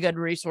really good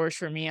resource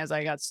for me as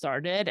I got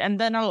started. And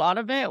then a lot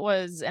of it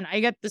was, and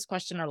I get this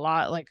question a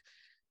lot, like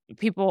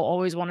people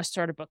always want to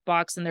start a book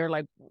box and they're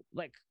like,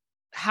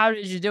 how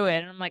did you do it?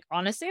 And I'm like,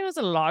 honestly, it was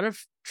a lot of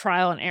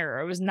trial and error.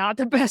 It was not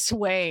the best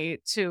way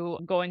to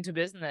go into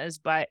business,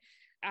 but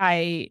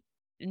I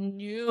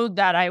knew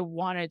that I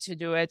wanted to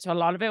do it. So a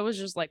lot of it was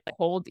just like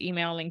cold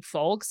emailing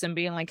folks and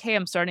being like, hey,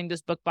 I'm starting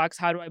this book box.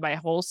 How do I buy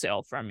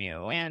wholesale from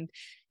you? And,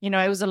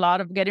 it was a lot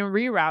of getting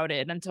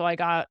rerouted until I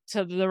got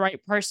to the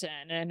right person.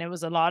 And it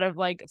was a lot of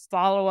like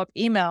follow up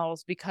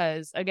emails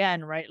because,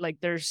 again, right, like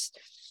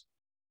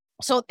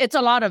so it's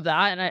a lot of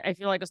that. And I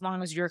feel like as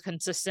long as you're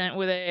consistent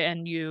with it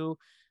and you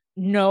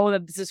know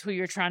that this is who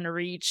you're trying to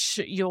reach,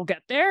 you'll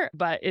get there.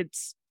 But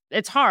it's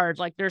hard.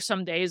 Like there's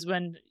some days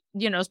when,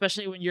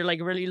 especially when you're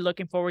like really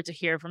looking forward to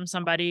hear from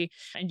somebody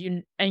and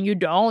you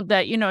don't,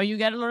 that, you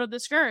get a little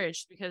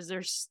discouraged because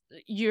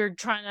you're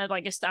trying to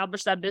like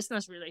establish that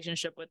business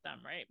relationship with them.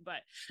 Right.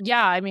 But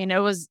yeah, I mean, it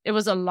was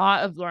a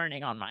lot of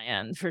learning on my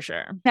end for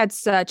sure. That's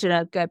such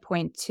a good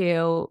point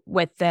too,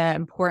 with the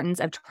importance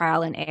of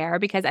trial and error,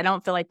 because I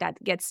don't feel like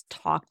that gets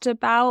talked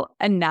about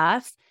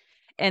enough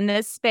in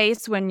this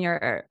space when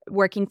you're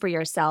working for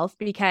yourself,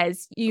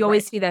 because you Right.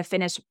 always see the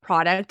finished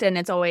product and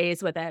it's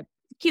always with a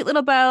cute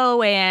little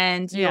bow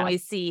and you Yeah.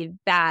 always see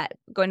that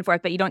going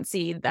forth, but you don't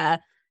see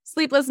the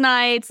sleepless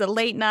nights, the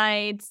late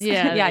nights. Yeah,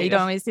 Yeah, there you you don't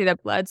go. always see the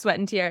blood, sweat,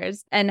 and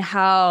tears. And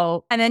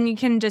then you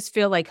can just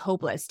feel like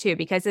hopeless too,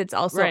 because it's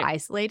also Right.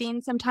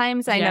 isolating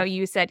sometimes. I know Yeah.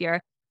 you said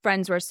your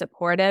friends were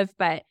supportive,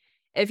 but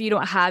if you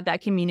don't have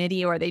that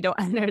community or they don't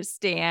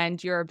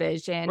understand your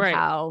vision, Right.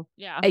 how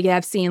Yeah.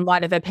 I've seen a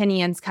lot of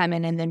opinions come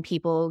in and then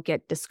people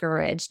get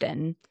discouraged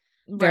and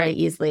very Right.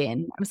 easily.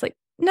 And I was like,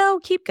 no,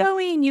 keep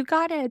going. You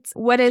got it.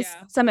 What is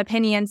Yeah. some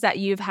opinions that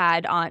you've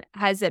had on?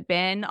 Has it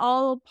been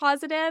all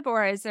positive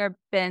or has there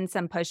been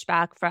some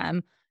pushback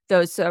from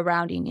those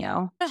surrounding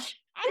you?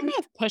 I don't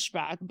have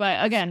pushback,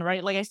 but again,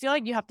 right? Like I feel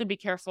like you have to be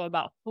careful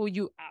about who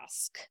you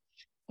ask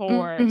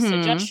for Mm-hmm.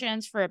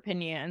 suggestions, for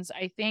opinions.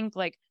 I think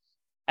like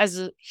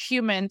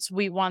humans,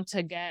 we want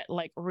to get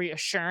like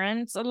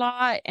reassurance a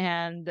lot.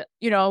 And,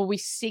 we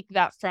seek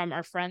that from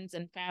our friends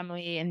and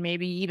family and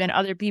maybe even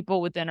other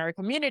people within our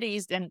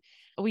communities. And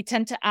we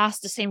tend to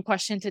ask the same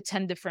question to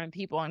 10 different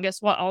people. And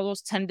guess what? All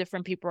those 10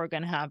 different people are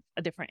going to have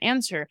a different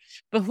answer.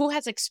 But who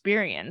has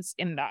experience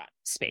in that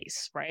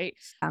space? Right.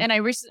 Yeah. And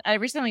I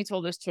recently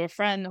told this to a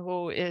friend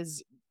who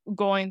is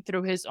going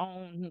through his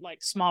own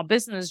like small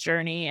business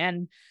journey,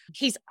 and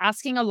he's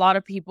asking a lot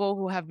of people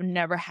who have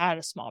never had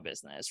a small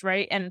business,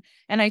 right? And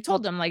I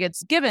told him like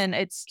it's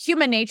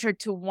human nature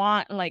to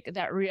want like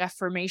that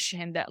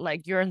reaffirmation that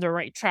like you're in the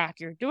right track,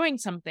 you're doing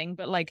something.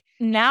 But like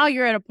now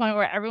you're at a point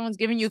where everyone's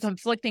giving you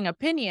conflicting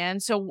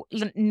opinions, so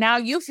now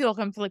you feel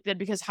conflicted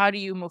because how do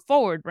you move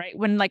forward, right?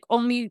 When like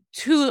only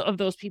two of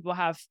those people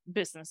have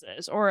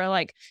businesses, or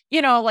like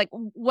like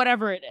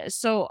whatever it is.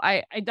 So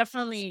I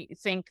definitely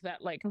think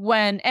that like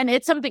and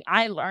it's something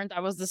I learned. I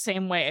was the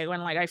same way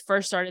when like I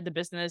first started the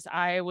business.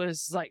 I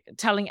was like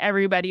telling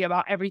everybody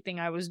about everything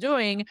I was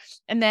doing,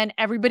 and then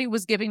everybody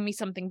was giving me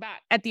something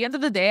back. At the end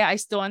of the day, I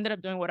still ended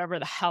up doing whatever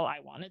the hell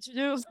I wanted to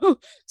do.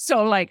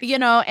 So like,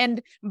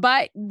 and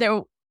but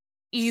there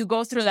you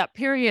go through that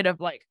period of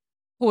like,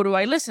 who do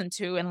I listen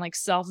to? And like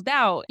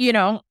self-doubt,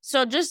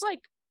 So just like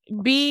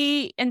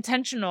be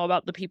intentional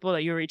about the people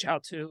that you reach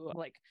out to.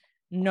 Like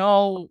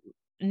know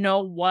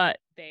what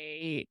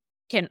they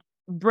can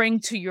bring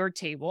to your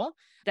table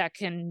that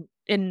can,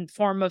 in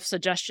form of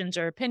suggestions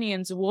or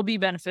opinions, will be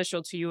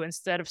beneficial to you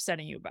instead of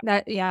setting you back.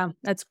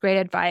 That's great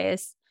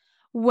advice.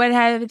 What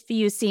have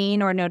you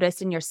seen or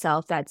noticed in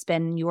yourself that's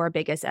been your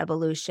biggest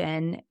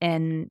evolution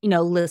in,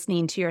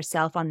 listening to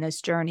yourself on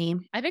this journey?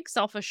 I think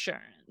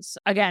self-assurance.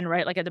 Again,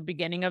 right? Like at the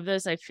beginning of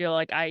this, I feel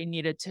like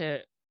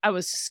I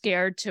was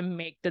scared to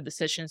make the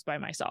decisions by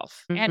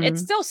myself. And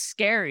it's Mhm. still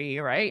scary,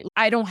 right?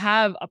 I don't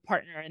have a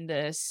partner in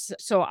this.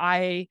 So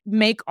I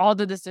make all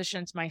the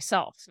decisions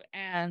myself.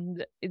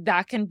 And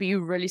that can be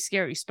really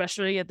scary,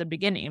 especially at the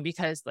beginning,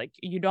 because like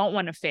you don't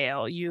want to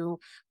fail. You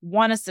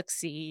want to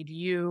succeed.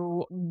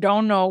 You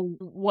don't know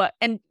what,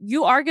 and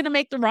you are going to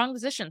make the wrong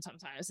decision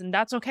sometimes. And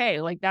that's okay.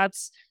 Like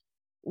that's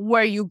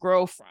where you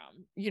grow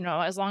from,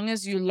 as long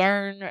as you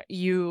learn,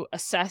 you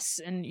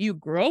assess and you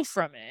grow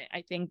from it,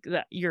 I think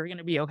that you're going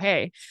to be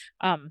okay.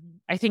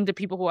 I think the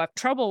people who have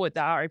trouble with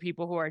that are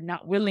people who are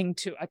not willing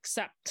to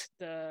accept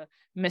the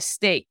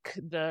mistake,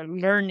 the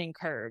learning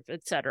curve,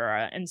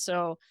 etc. And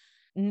so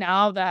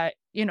now that,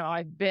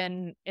 I've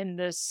been in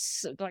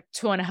this like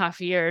 2.5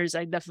 years,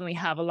 I definitely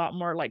have a lot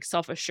more like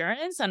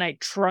self-assurance, and I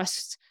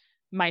trust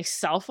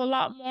myself a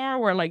lot more,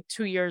 where like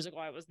 2 years ago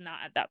I was not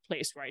at that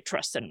place where I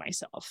trusted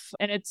myself.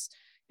 And it's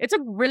a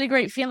really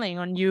great feeling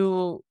when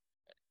you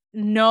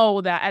know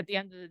that at the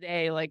end of the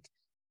day, like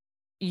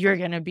you're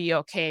going to be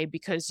okay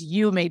because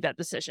you made that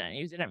decision.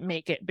 You didn't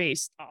make it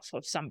based off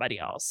of somebody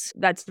else.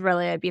 That's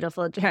really a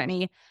beautiful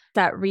journey,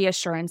 that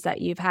reassurance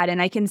that you've had.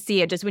 And I can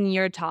see it just when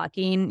you're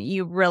talking,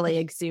 you really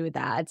exude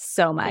that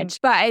so Thank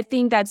much. But I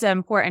think that's an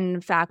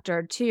important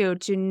factor too,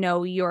 to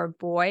know your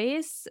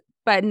voice,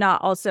 but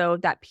not also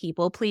that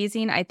people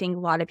pleasing. I think a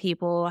lot of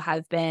people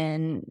have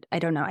been, I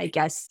don't know, I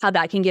guess how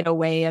that can get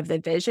away of the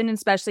vision,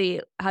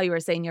 especially how you were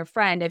saying your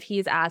friend, if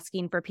he's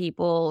asking for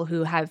people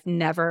who have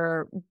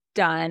never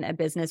done a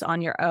business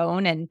on your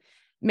own and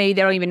maybe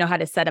they don't even know how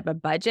to set up a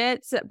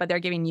budget, but they're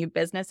giving you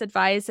business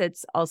advice.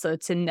 It's also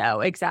to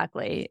know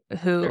exactly Sure.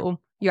 who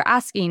you're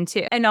asking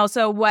to and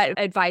also what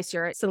advice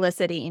you're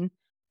soliciting.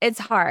 It's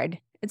hard.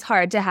 It's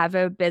hard to have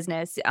a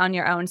business on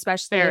your own,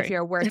 especially if Very.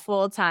 you're working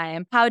full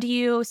time. How do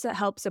you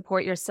help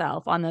support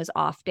yourself on those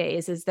off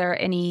days? Is there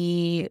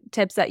any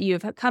tips that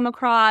you've come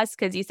across?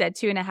 Because you said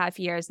 2.5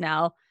 years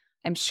now.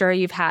 I'm sure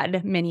you've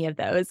had many of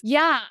those.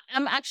 Yeah,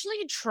 I'm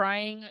actually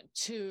trying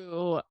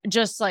to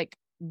just like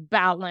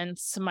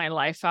balance my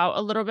life out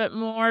a little bit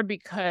more,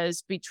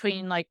 because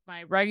between like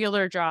my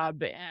regular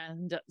job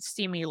and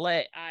Steamy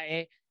Lit,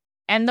 I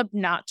end up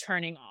not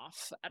turning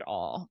off at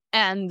all.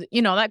 And,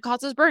 that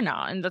causes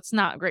burnout, and that's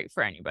not great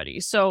for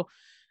anybody. So,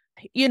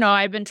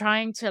 I've been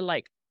trying to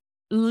like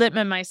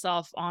limit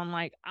myself on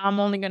like, I'm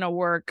only going to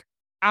work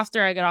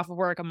after I get off of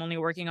work. I'm only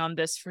working on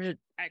this for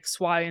X,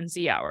 Y, and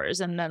Z hours.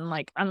 And then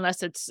like,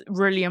 unless it's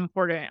really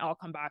important, I'll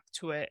come back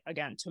to it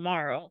again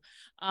tomorrow.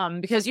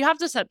 Because you have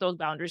to set those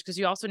boundaries, because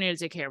you also need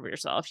to take care of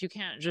yourself. You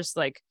can't just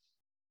like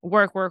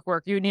work, work,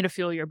 work. You need to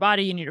fuel your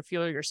body. You need to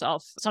fuel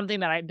yourself. Something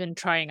that I've been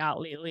trying out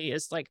lately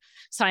is like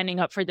signing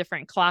up for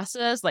different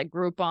classes. Like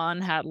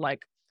Groupon had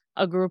like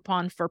a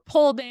Groupon for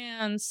pole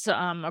dance, a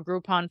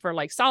Groupon for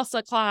like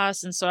salsa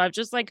class. And so I've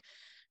just like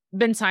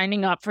been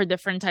signing up for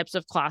different types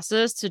of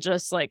classes to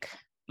just like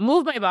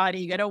move my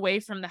body, get away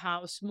from the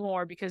house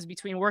more, because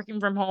between working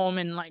from home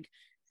and like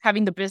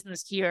having the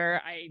business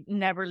here, I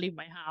never leave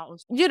my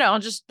house.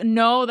 Just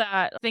know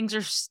that things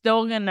are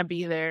still going to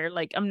be there.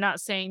 Like, I'm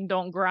not saying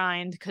don't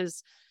grind,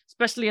 because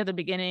especially at the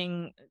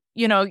beginning,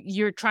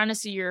 you're trying to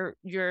see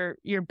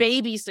your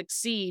baby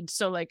succeed.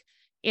 So like,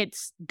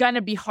 it's going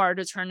to be hard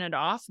to turn it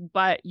off,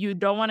 but you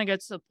don't want to get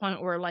to the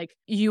point where like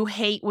you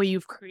hate what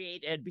you've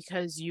created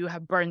because you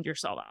have burned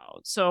yourself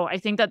out. So I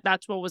think that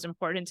that's what was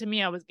important to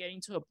me. I was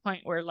getting to a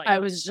point where like I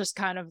was just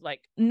kind of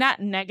like not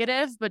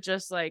negative, but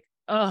just like,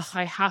 oh,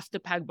 I have to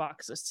pack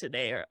boxes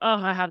today, or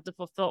oh, I have to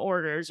fulfill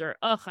orders, or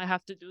oh, I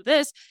have to do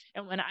this.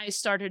 And when I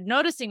started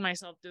noticing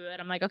myself do it,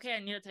 I'm like, okay, I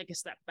need to take a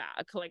step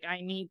back. Like,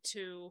 I need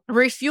to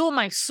refuel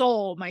my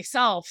soul,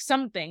 myself,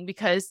 something,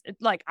 because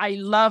like I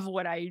love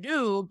what I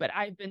do, but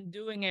I've been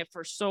doing it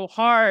for so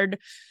hard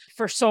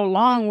for so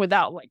long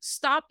without like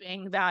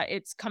stopping, that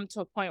it's come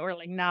to a point where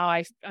like now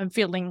I'm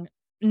feeling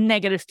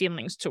negative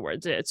feelings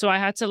towards it. So I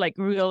had to like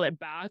reel it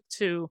back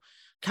to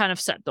kind of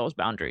set those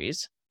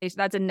boundaries.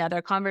 That's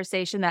another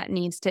conversation that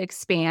needs to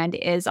expand,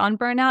 is on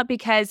burnout,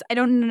 because I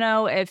don't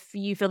know if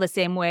you feel the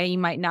same way, you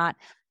might not.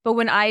 But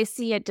when I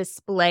see it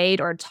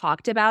displayed or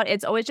talked about,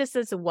 it's always just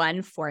this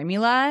one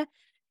formula.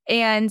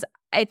 And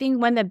I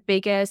think one of the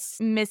biggest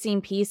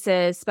missing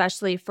pieces,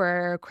 especially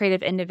for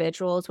creative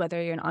individuals,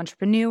 whether you're an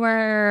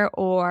entrepreneur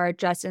or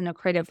just in a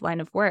creative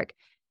line of work,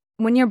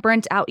 when you're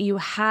burnt out, you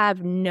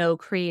have no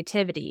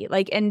creativity.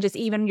 Like, and just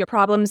even your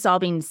problem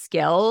solving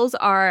skills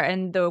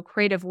and the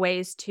creative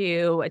ways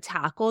to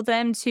tackle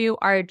them too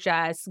are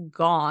just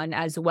gone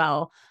as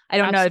well. I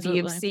don't know if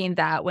you've seen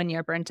that when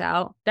you're burnt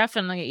out.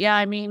 Definitely. Yeah.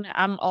 I mean,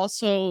 I'm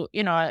also,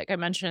 like I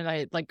mentioned,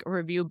 I like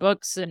review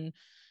books and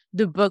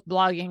do book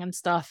blogging and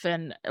stuff.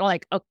 And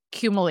like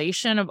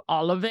accumulation of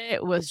all of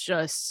it was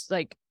just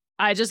like,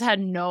 I just had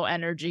no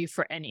energy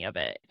for any of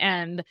it.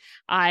 And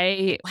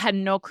I had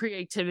no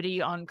creativity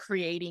on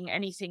creating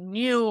anything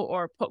new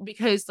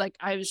because like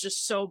I was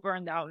just so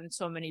burned out in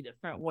so many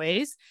different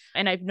ways.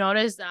 And I've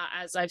noticed that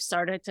as I've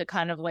started to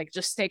kind of like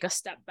just take a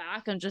step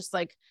back and just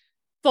like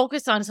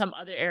focus on some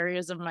other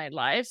areas of my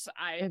life,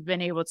 I have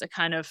been able to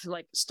kind of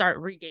like start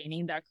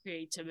regaining that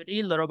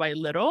creativity little by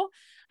little.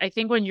 I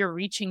think when you're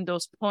reaching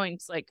those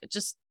points, like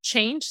just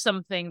change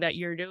something that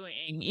you're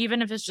doing,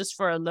 even if it's just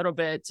for a little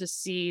bit, to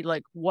see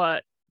like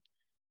what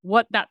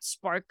that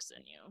sparks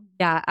in you.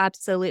 Yeah,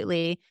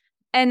 absolutely.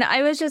 And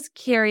I was just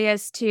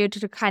curious to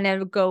kind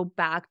of go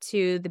back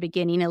to the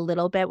beginning a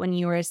little bit when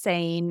you were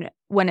saying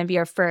one of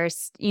your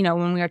first,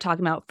 when we were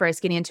talking about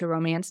first getting into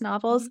romance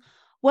novels. Mm-hmm.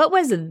 What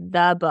was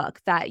the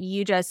book that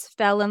you just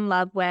fell in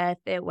love with?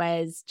 It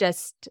was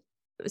just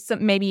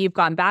maybe you've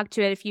gone back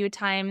to it a few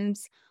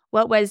times.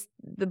 What was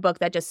the book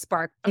that just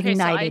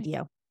ignited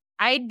you?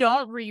 I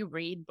don't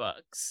reread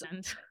books,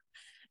 and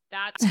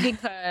that's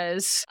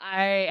because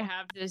I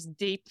have this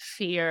deep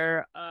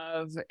fear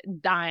of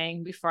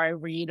dying before I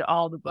read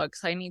all the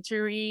books I need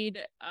to read.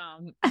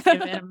 And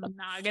I'm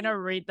not going to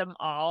read them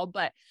all,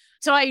 but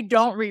so I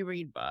don't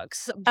reread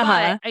books.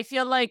 But I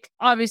feel like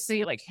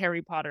obviously like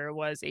Harry Potter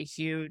was a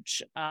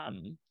huge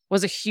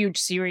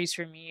series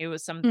for me. It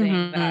was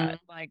something that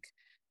like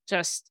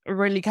just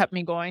really kept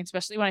me going,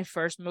 especially when I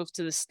first moved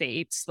to the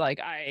States. Like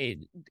I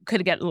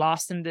could get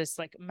lost in this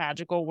like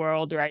magical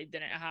world where I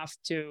didn't have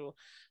to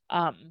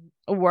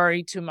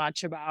worry too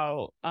much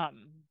about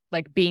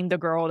like being the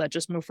girl that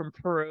just moved from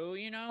Peru,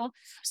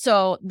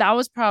 So that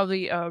was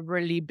probably a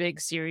really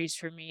big series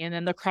for me. And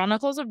then the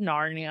Chronicles of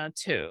Narnia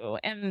too.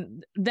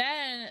 And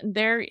then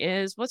there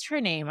is, what's her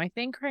name? I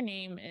think her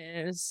name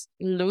is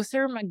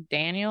Luther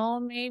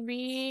McDaniel,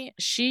 maybe.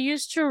 She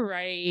used to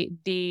write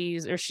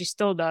these, or she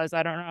still does,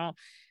 I don't know,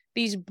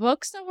 these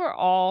books that were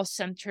all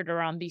centered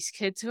around these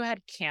kids who had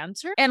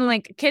cancer, and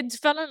like kids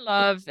fell in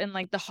love in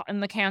like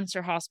in the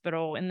cancer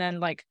hospital, and then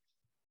like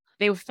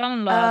they fell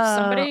in love.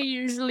 Somebody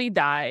usually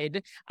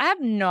died. I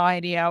have no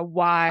idea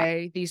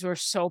why these were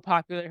so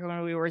popular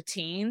when we were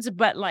teens,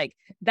 but like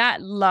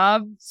that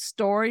love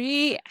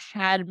story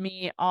had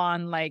me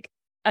on like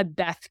a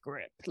death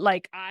grip.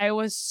 Like I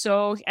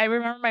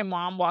remember my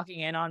mom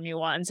walking in on me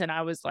once and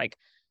I was like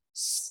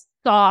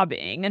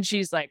sobbing, and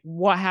she's like,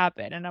 what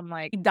happened? And I'm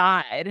like, he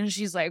died. And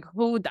she's like,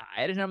 who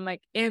died? And I'm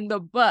like, in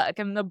the book.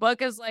 And the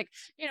book is like,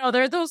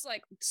 they're those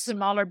like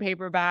smaller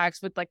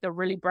paperbacks with like the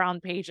really brown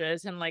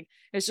pages, and like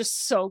it's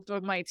just soaked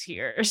with my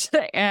tears.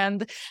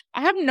 And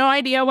I have no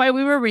idea why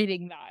we were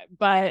reading that,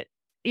 but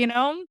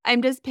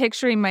I'm just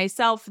picturing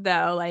myself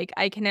though, like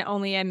I can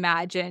only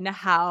imagine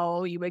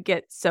how you would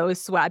get so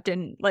swept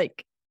and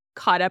like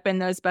caught up in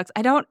those books.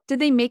 Did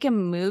they make a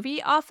movie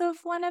off of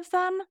one of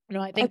them? No,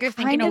 I think you're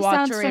thinking of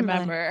Walk to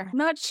Remember. I'm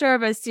not sure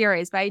of a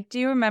series, but I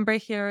do remember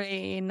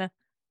hearing,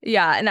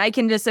 and I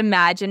can just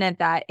imagine at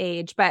that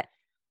age. But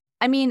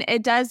I mean,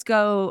 it does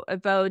go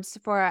votes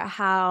for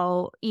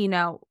how,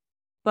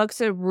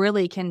 books are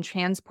really can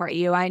transport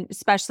you.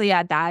 Especially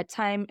at that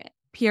time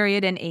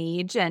period and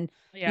age. And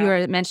you Yeah.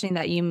 were mentioning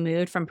that you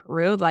moved from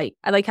Peru. Like,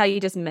 I like how you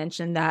just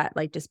mentioned that,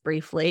 like, just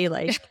briefly,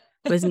 like,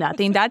 was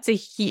nothing. That's a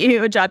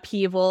huge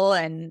upheaval.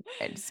 And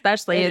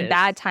especially It at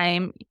that is.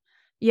 time,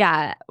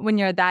 yeah, when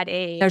you're that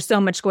age, there's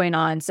so much going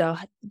on. So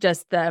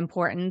just the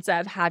importance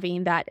of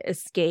having that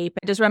escape,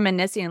 just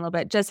reminiscing a little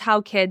bit, just how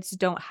kids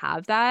don't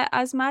have that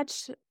as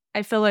much.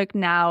 I feel like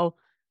now,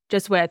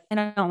 just with, and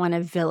I don't want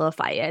to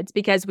vilify it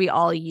because we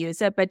all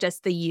use it, but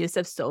just the use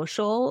of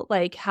social,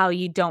 like how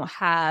you don't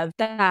have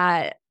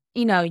that,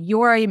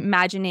 your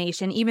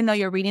imagination, even though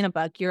you're reading a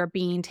book, you're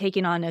being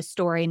taken on a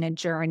story and a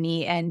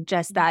journey and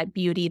just that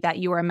beauty that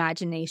your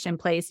imagination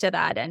plays to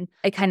that. And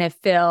I kind of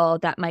feel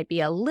that might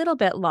be a little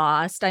bit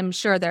lost. I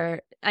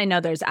know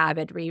there's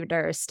avid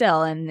readers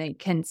still and they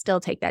can still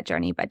take that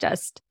journey, but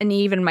and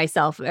even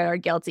myself are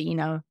guilty,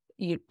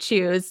 you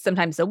choose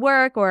sometimes the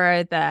work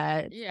or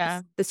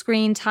Yeah. the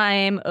screen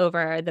time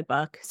over the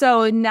book.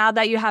 So now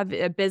that you have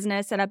a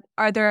business set up,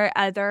 are there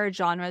other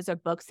genres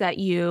of books that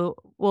you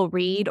will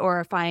read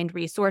or find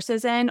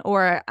resources in?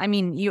 Or, I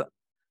mean,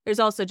 there's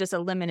also just a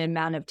limited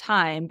amount of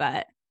time,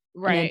 but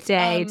in a Right.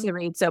 day to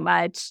read so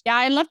much. Yeah,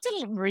 I love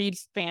to read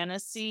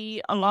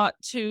fantasy a lot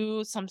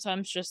too.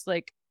 Sometimes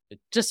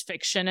just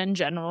fiction in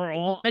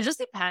general. It just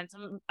depends.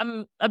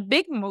 I'm a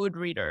big mood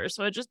reader,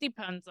 so it just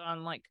depends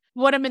on like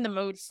what I'm in the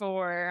mood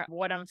for,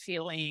 what I'm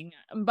feeling.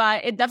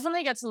 But it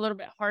definitely gets a little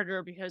bit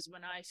harder because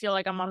when I feel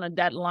like I'm on a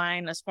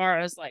deadline as far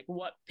as like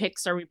what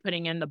picks are we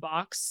putting in the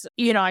box,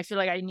 I feel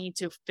like I need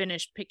to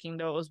finish picking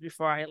those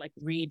before I like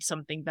read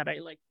something that I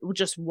like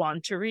just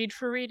want to read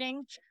for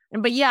reading.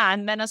 But yeah,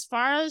 and then as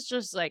far as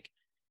just like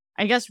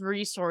I guess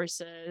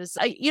resources.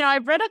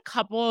 I've read a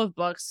couple of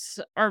books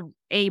or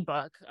a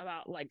book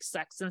about like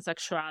sex and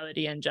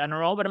sexuality in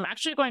general, but I'm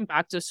actually going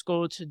back to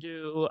school to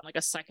do like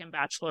a second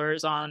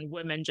bachelor's on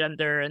women,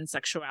 gender, and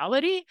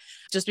sexuality,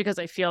 just because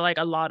I feel like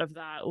a lot of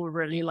that will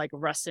really like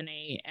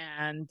resonate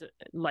and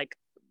like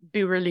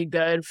be really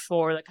good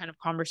for the kind of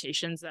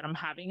conversations that I'm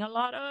having a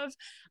lot of.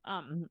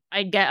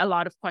 I get a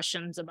lot of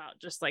questions about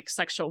just like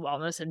sexual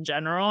wellness in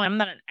general. I'm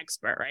not an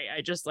expert, right?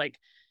 I just like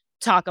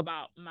talk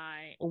about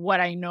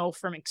what I know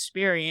from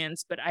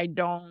experience, but I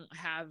don't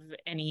have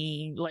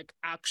any like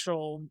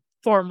actual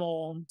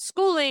formal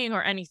schooling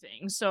or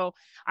anything. So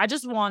I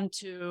just want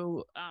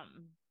to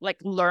like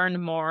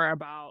learn more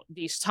about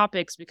these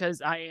topics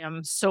because I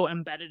am so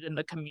embedded in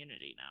the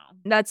community now.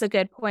 That's a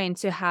good point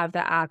to have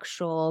the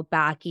actual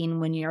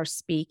backing when you're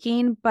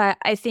speaking. But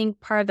I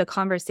think part of the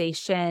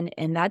conversation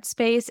in that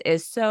space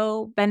is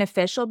so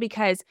beneficial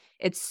because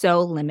it's so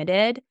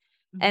limited.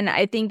 And Mhm.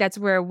 I think that's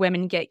where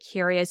women get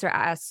curious or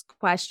ask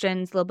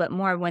questions a little bit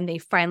more when they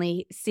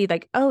finally see,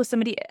 like, oh,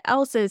 somebody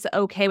else is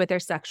okay with their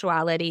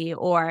sexuality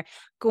or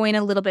going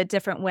a little bit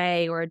different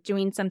way or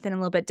doing something a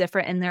little bit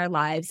different in their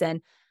lives.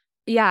 And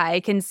yeah,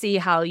 I can see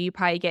how you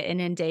probably get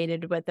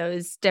inundated with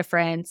those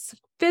different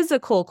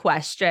physical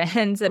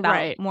questions about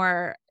Right.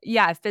 more,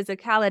 yeah,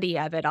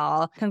 physicality of it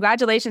all.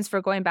 Congratulations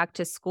for going back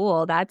to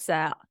school. That's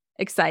a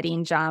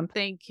exciting jump.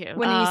 Thank you.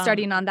 When are you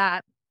starting on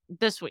that?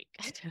 This week.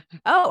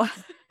 Oh,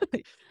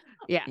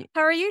 Yeah.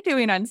 how are you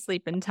doing on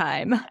sleep and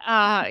time?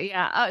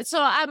 Yeah.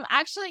 So I'm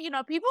actually,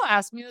 people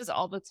ask me this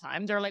all the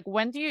time. They're like,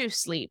 when do you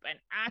sleep? And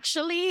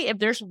actually, if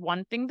there's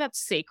one thing that's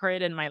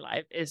sacred in my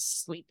life is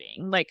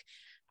sleeping. Like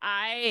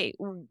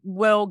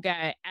will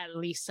get at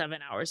least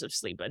 7 hours of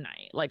sleep a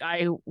night. Like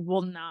I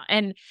will not.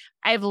 And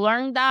I've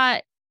learned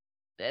that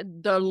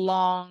the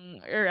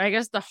long, or I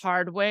guess the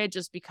hard way,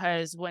 just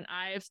because when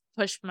I've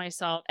pushed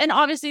myself, and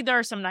obviously there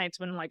are some nights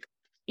when like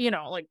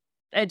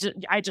I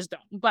just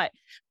don't. But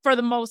for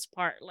the most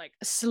part, like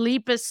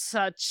sleep is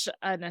such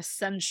an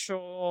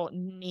essential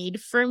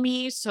need for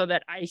me so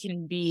that I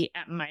can be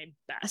at my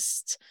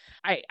best.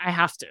 I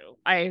have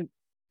to.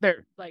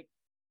 They're like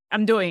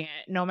I'm doing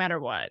it no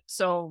matter what.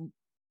 So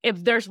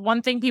if there's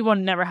one thing people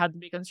never have to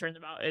be concerned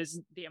about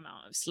is the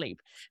amount of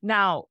sleep.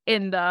 Now,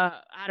 in the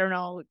I don't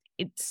know,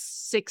 it's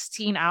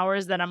 16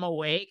 hours that I'm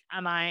awake,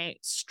 am I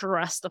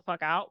stressed the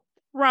fuck out?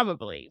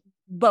 Probably.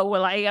 But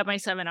will I get my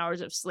 7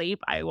 hours of sleep?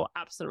 I will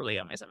absolutely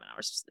get my 7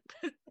 hours of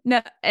sleep.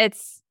 No,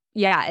 it's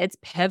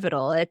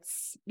pivotal.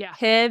 It's Yeah.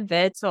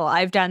 pivotal.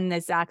 I've done the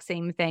exact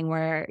same thing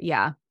where,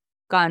 yeah,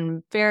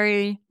 gone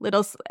very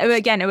little.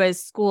 Again, it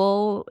was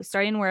school,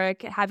 starting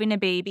work, having a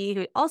baby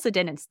who also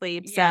didn't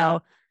sleep. Yeah.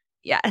 So,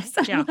 yes,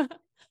 Yeah.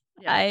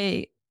 Yeah.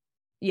 I,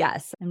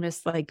 yes, I'm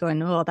just like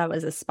going, oh, that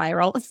was a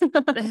spiral.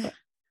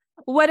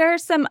 What are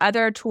some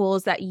other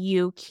tools that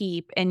you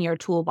keep in your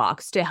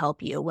toolbox to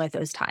help you with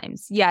those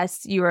times?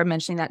 Yes, you were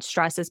mentioning that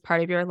stress is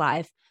part of your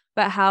life,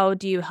 but how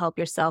do you help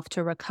yourself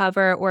to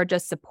recover or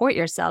just support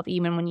yourself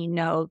even when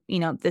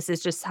this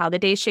is just how the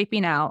day's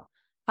shaping out?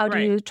 How do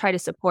Right. you try to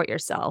support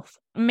yourself?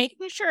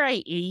 Making sure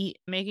I eat,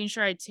 making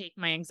sure I take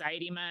my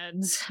anxiety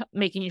meds,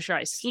 making sure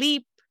I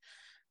sleep,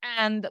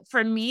 And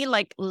for me,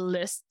 like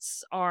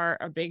lists are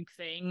a big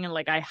thing.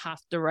 Like I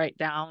have to write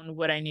down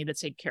what I need to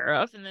take care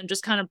of and then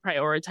just kind of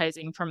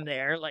prioritizing from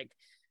there. Like,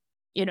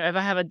 if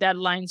I have a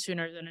deadline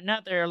sooner than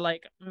another,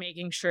 like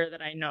making sure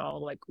that I know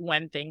like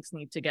when things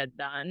need to get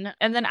done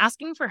and then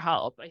asking for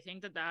help. I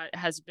think that that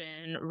has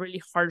been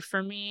really hard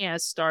for me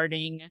as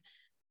starting,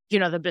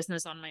 the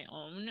business on my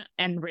own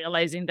and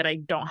realizing that I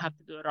don't have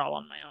to do it all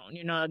on my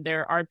own.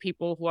 There are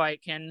people who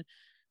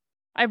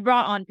I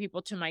brought on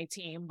people to my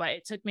team, but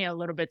it took me a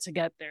little bit to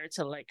get there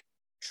to like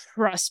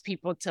trust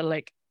people to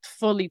like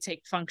fully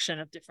take function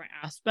of different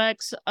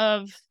aspects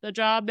of the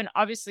job. And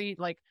obviously,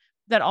 like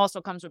that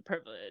also comes with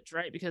privilege,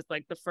 right? Because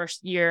like the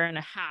first year and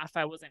a half,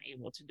 I wasn't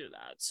able to do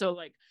that. So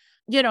like,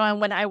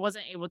 and when I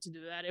wasn't able to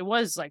do that, it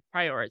was like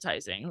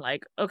prioritizing,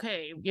 like,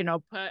 okay,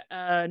 put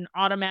an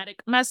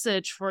automatic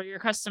message for your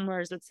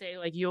customers that say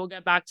like you'll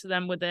get back to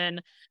them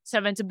within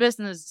 7 to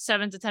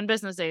 10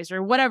 business days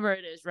or whatever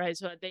it is, right?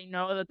 So that they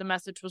know that the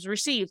message was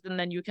received and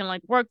then you can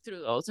like work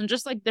through those and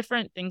just like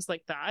different things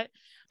like that.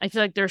 I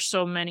feel like there's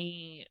so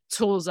many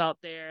tools out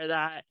there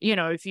that,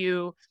 if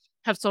you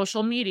have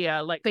social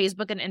media like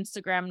Facebook and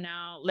Instagram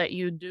now let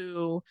you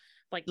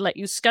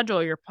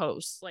schedule your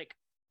posts, like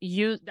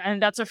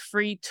and that's a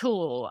free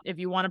tool. If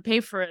you want to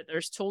pay for it,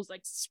 there's tools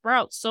like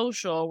Sprout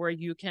Social where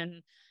you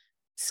can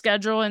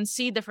schedule and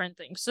see different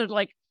things. So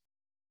like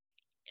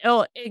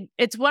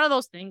it's one of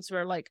those things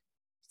where like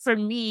for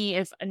me,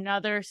 if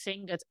another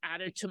thing gets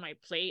added to my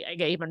plate, I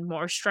get even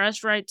more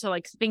stressed, right? So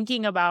like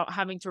thinking about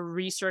having to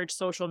research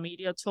social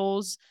media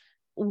tools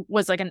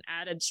was like an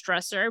added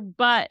stressor,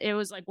 but it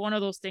was like one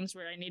of those things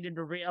where I needed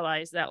to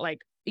realize that like,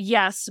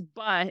 yes,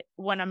 but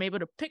when I'm able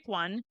to pick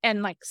one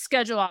and like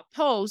schedule out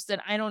posts,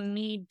 then I don't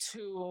need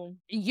to,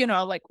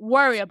 like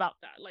worry about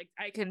that. Like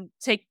I can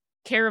take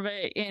care of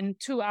it in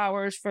 2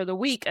 hours for the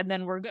week and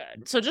then we're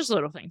good. So just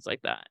little things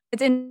like that.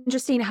 It's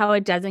interesting how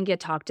it doesn't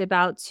get talked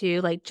about too,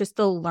 like just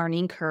the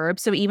learning curve.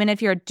 So even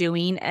if you're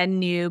doing a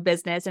new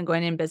business and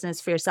going in business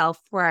for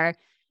yourself where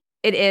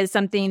it is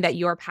something that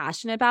you're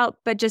passionate about,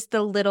 but just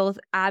the little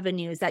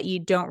avenues that you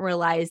don't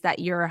realize that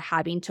you're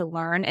having to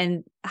learn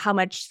and how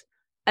much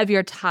of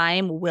your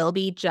time will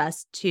be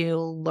just to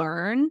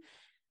learn.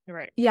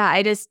 Right. Yeah,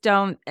 I just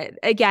don't,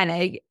 again,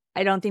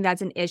 I don't think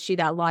that's an issue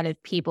that a lot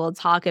of people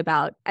talk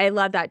about. I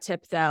love that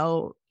tip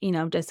though,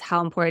 just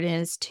how important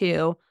it is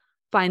to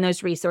find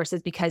those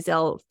resources because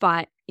they'll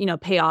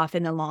pay off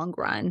in the long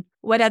run.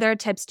 What other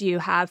tips do you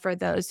have for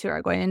those who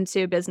are going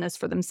into business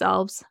for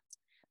themselves?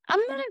 I'm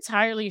not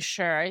entirely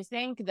sure. I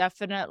think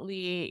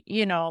definitely,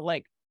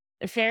 like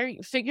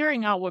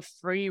figuring out what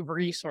free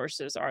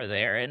resources are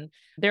there. And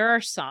there are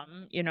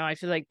some, I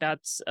feel like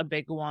that's a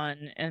big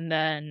one. And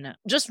then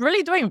just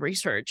really doing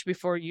research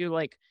before you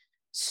like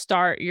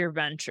start your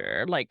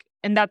venture. Like,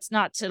 and that's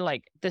not to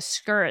like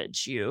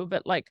discourage you,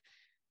 but like,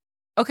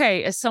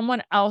 okay, is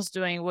someone else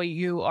doing what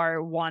you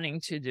are wanting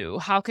to do?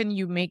 How can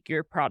you make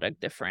your product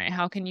different?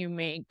 How can you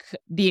make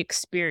the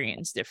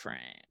experience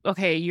different?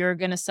 Okay, you're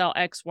going to sell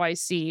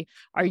XYZ.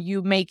 Are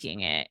you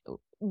making it?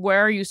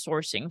 Where are you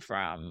sourcing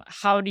from?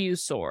 How do you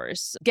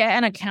source? Get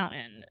an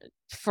accountant,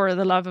 for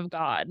the love of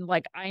God.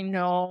 Like, I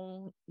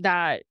know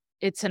that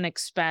it's an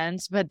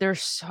expense, but they're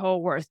so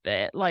worth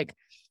it. Like,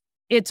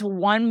 it's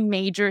one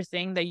major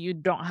thing that you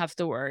don't have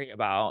to worry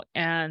about.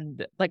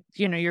 And like,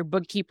 your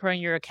bookkeeper and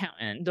your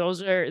accountant,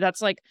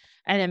 that's like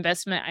an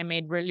investment I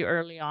made really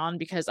early on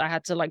because I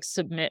had to like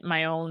submit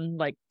my own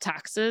like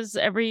taxes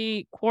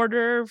every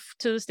quarter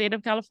to the state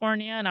of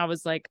California. And I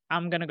was like,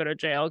 I'm going to go to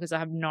jail because I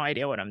have no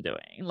idea what I'm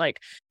doing. Like,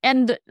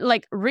 and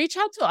like reach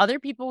out to other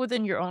people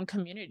within your own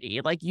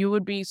community. Like you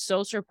would be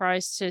so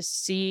surprised to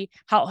see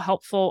how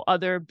helpful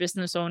other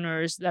business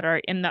owners that are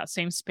in that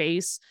same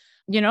space,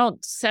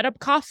 set up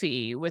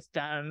coffee with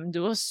them,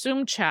 do a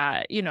Zoom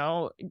chat,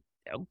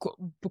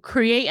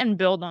 create and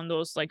build on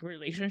those like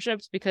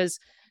relationships because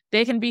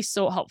they can be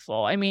so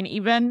helpful. I mean,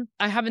 even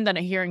I haven't done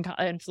it here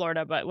in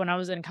Florida, but when I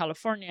was in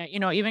California,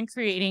 even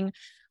creating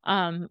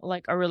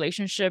like a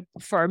relationship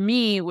for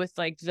me with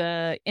like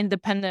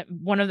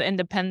one of the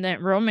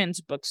independent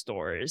romance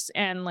bookstores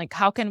and like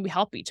how can we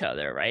help each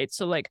other, right?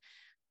 So like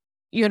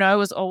it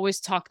was always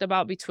talked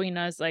about between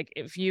us, like,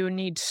 if you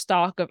need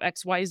stock of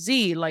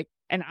XYZ, like,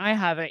 and I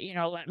have it,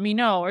 let me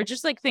know, or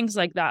just like things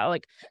like that,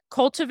 like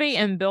cultivate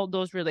and build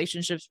those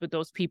relationships with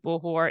those people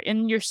who are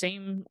in your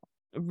same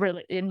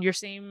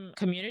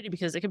community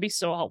because it can be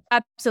so helpful.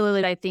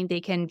 Absolutely. I think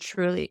they can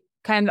truly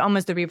kind of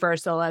almost the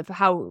reversal of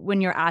how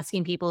when you're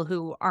asking people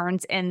who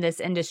aren't in this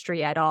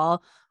industry at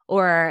all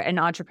or an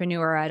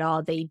entrepreneur at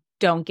all, they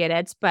don't get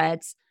it.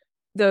 But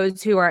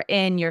those who are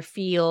in your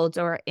field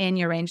or in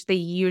your range, they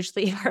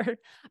usually are,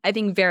 I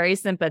think, very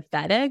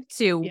sympathetic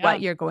to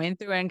what you're going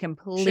through and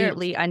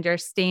completely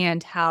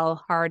understand how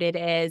hard it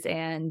is.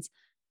 And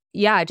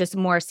yeah, just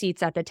more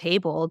seats at the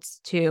table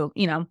to,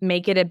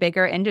 make it a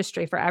bigger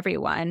industry for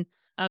everyone.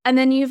 And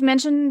then you've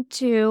mentioned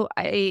too,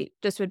 I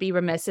just would be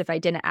remiss if I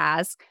didn't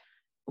ask,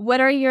 What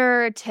are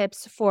your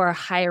tips for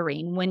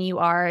hiring when you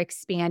are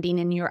expanding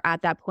and you're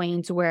at that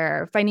point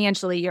where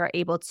financially you're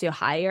able to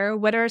hire?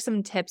 What are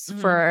some tips Mhm.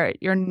 for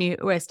your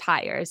newest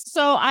hires?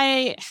 So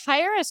I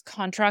hire as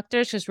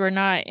contractors because we're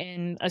not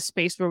in a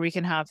space where we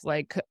can have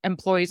like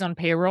employees on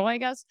payroll, I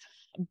guess.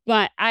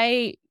 But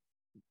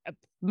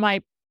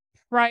my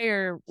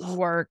prior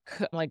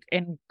work, like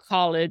in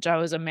college, I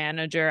was a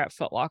manager at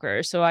Foot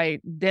Locker. So I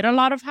did a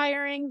lot of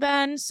hiring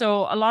then.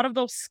 So a lot of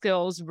those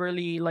skills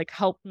really like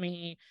helped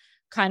me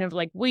kind of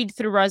like weed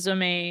through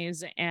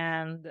resumes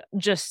and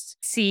just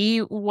see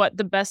what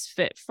the best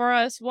fit for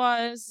us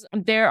was.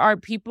 There are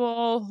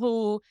people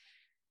who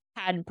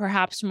had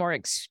perhaps more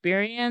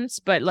experience,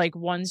 but like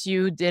once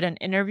you did an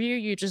interview,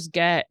 you just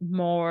get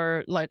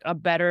more like a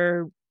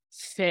better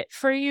fit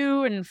for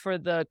you and for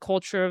the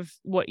culture of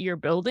what you're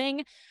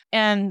building.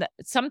 And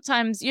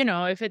sometimes,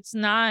 if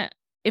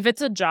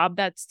it's a job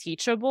that's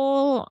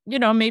teachable,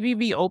 maybe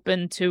be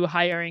open to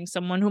hiring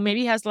someone who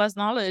maybe has less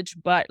knowledge,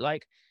 but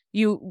like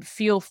you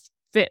feel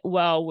fit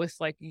well with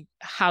like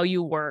how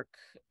you work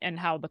and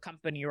how the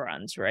company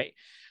runs, right?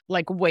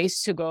 Like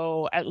ways to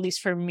go, at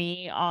least for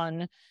me,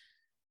 on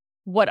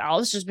what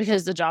else, just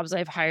because the jobs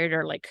I've hired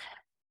are like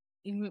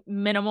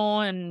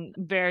minimal and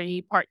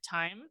very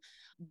part-time,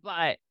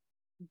 but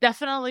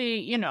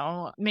definitely,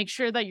 make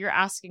sure that you're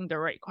asking the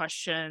right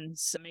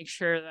questions, make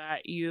sure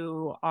that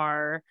you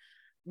are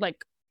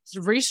like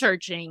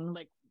researching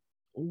like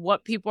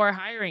what people are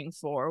hiring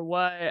for,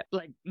 what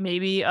like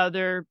maybe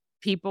other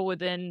people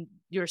within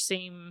your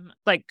same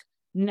like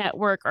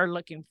network are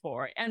looking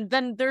for. And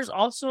then there's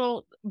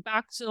also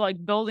back to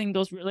like building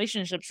those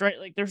relationships, right?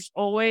 Like there's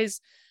always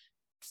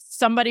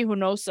somebody who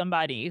knows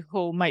somebody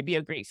who might be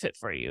a great fit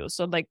for you.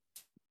 So like,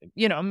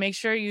 make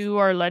sure you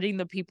are letting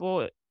the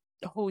people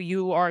who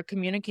you are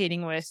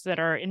communicating with that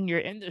are in your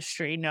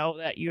industry know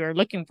that you're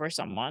looking for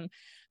someone.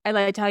 I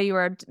liked how you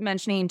were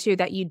mentioning too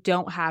that you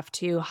don't have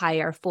to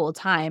hire full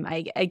time.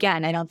 I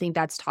don't think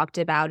that's talked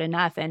about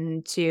enough,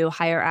 and to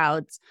hire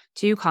out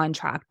to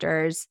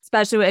contractors,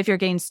 especially if you're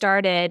getting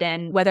started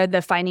and whether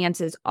the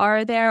finances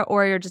are there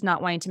or you're just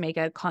not wanting to make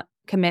a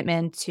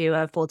commitment to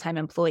a full time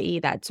employee.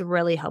 That's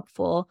really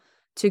helpful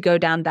to go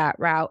down that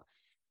route.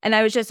 And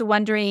I was just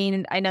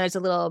wondering, I know there's a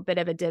little bit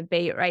of a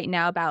debate right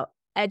now about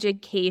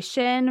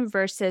education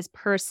versus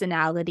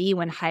personality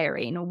when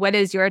hiring. What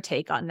is your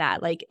take on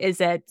that? Like,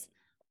 is it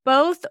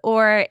both,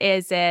 or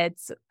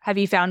have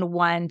you found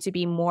one to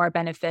be more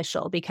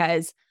beneficial?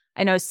 Because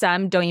I know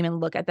some don't even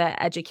look at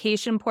the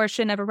education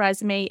portion of a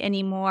resume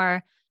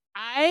anymore.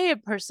 I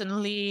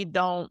personally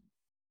don't,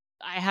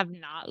 I have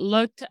not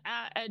looked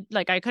at,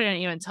 like, I couldn't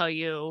even tell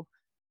you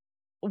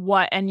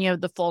what any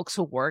of the folks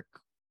who work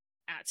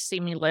at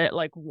Steamy Lit,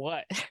 like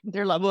what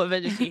their level of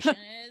education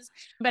is.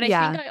 But I think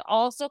Yeah. I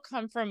also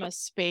come from a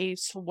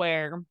space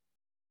where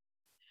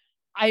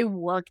I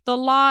worked a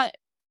lot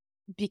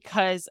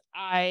because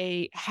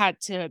I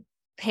had to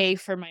pay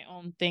for my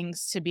own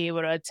things to be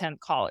able to attend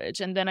college.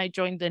 And then I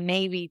joined the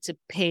Navy to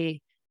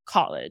pay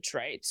college,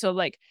 right? So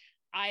like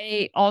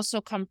I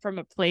also come from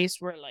a place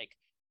where like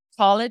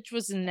college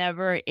was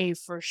never a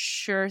for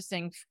sure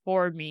thing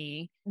for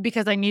me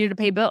because I needed to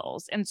pay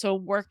bills. And so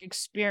work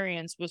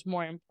experience was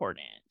more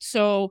important.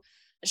 So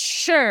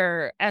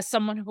sure, as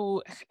someone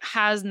who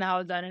has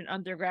now done an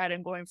undergrad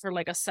and going for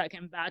like a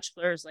second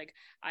bachelor's, like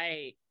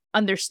I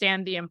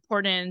understand the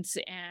importance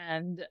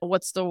and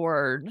what's the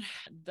word?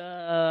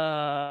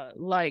 The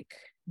like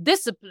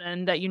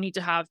discipline that you need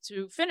to have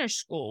to finish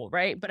school,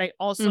 right? But I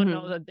also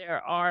know Hmm. that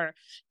there are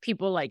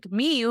people like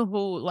me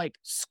who like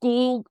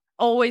school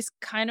always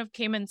kind of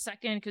came in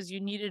second because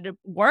you needed to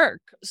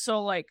work.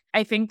 So like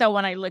I think that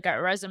when I look at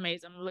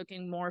resumes, I'm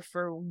looking more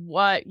for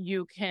what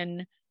you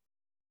can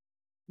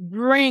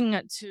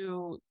bring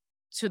to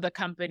the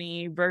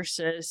company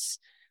versus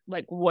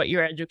like what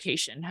your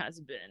education has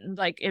been.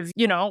 Like if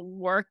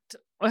worked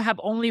or have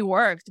only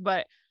worked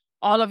but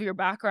all of your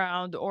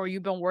background, or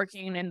you've been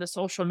working in the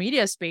social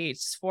media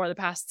space for the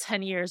past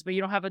 10 years but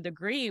you don't have a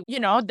degree,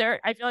 there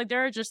I feel like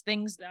there are just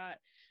things that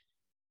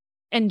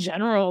in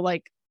general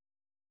like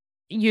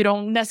you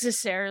don't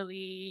necessarily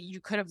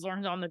you could have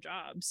learned on the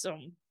job. So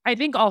I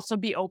think also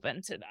be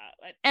open to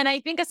that. And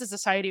I think as a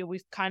society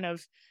we've kind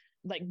of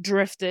like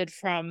drifted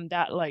from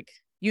that, like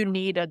you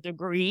need a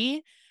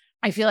degree.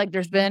 I feel like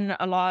there's been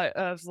a lot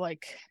of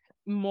like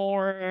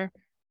more,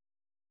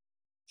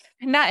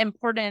 not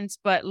importance,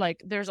 but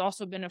like there's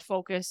also been a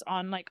focus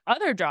on like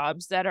other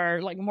jobs that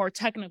are like more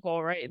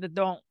technical, right? That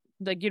don't,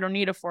 like you don't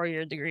need a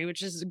 4-year degree,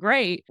 which is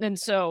great. And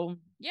so,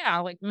 yeah,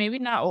 like maybe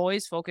not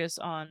always focus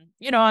on,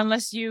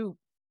 unless you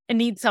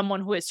need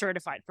someone who is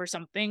certified for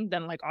something,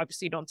 then like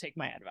obviously don't take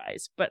my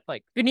advice. But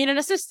like you need an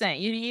assistant,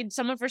 you need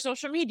someone for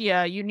social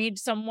media, you need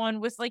someone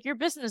with like your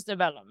business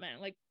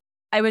development. Like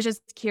I was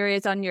just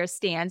curious on your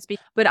stance,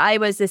 but I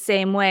was the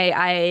same way.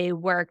 I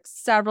worked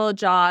several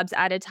jobs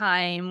at a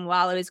time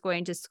while I was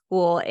going to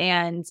school,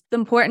 and the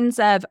importance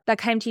of that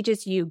kind of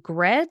teaches you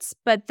grit,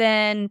 but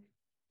then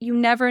you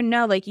never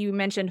know. Like you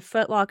mentioned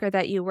Foot Locker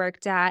that you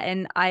worked at,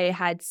 and I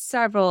had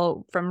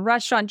several from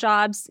restaurant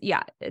jobs.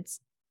 Yeah, it's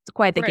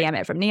quite the Right.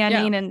 gamut from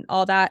nannying and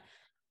all that.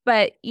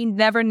 But you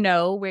never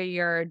know where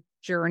your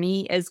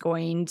journey is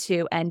going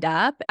to end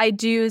up. I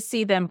do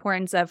see the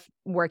importance of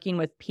working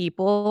with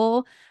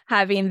people,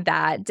 having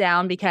that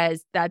down,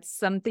 because that's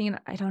something,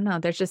 I don't know,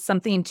 there's just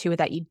something to it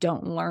that you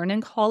don't learn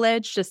in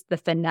college, just the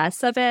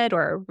finesse of it,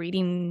 or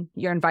reading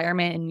your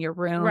environment in your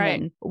room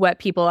Right. and what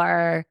people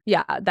are,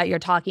 that you're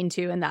talking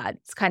to, and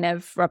that's kind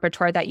of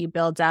repertoire that you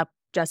build up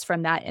just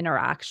from that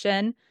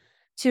interaction.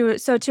 To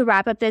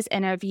wrap up this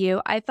interview,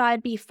 I thought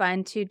it'd be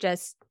fun to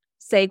just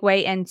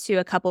segue into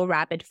a couple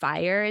rapid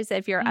fires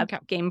if you're up Okay.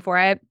 game for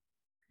it.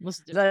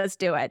 Let's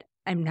do it.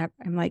 I'm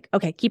like,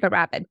 okay, keep it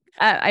rapid.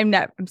 I'm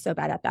so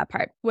bad at that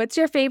part. What's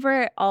your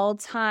favorite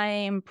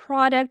all-time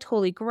product,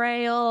 holy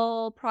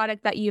grail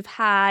product that you've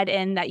had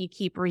and that you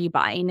keep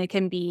rebuying? It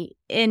can be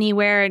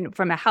anywhere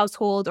from a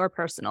household or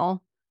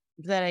personal.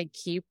 That I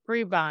keep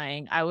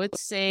rebuying. I would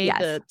say Yes.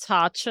 the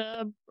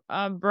Tatcha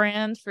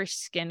brand for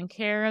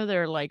skincare.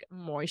 They're like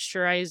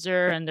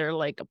moisturizer and they're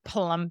like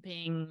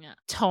plumping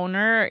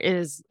toner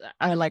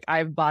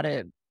I've bought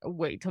it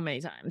way too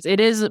many times. It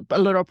is a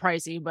little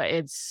pricey, but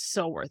it's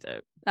so worth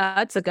it.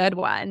 That's a good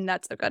one.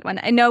 That's a good one.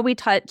 I know we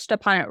touched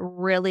upon it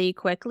really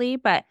quickly,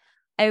 but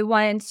I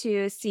wanted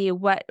to see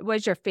what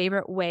was your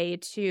favorite way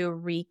to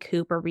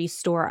recoup or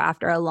restore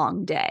after a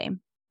long day.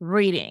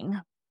 Reading.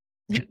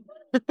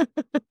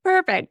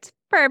 Perfect.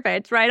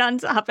 Right on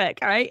topic.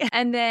 All right.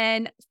 And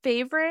then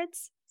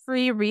favorites,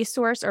 free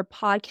resource or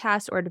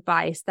podcast or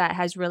advice that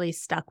has really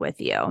stuck with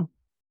you.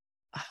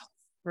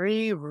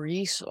 Free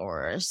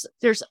resource.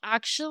 There's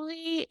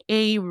actually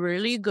a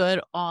really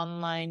good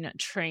online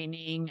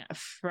training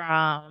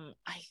from,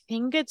 I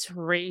think it's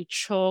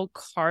Rachel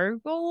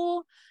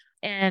Cargill.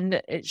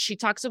 And she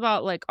talks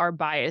about like our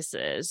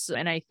biases.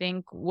 And I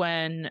think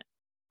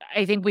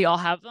we all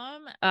have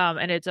them.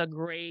 And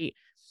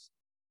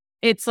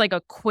it's like a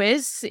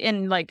quiz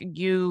and like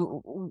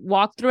you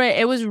walk through it.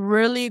 It was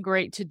really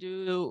great to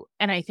do.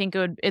 And I think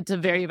it's a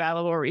very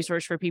valuable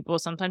resource for people.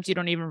 Sometimes you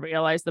don't even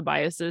realize the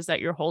biases that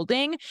you're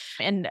holding.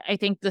 And I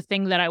think the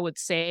thing that I would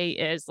say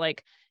is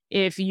like,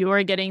 if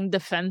you're getting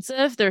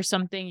defensive, there's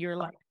something you're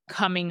like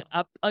coming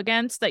up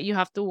against that you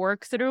have to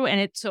work through,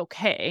 and it's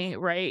okay,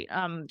 right?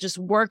 Just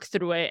work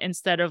through it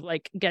instead of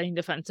like getting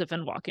defensive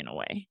and walking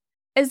away.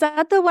 Is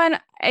that the one?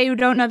 I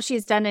don't know if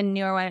she's done a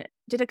newer one.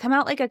 Did it come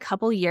out like a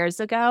couple years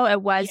ago?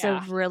 It was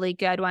a really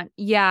good one.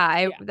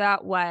 That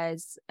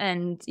was.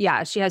 And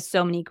she has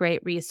so many great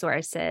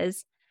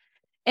resources.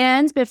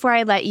 And before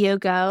I let you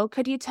go,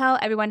 could you tell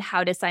everyone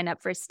how to sign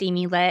up for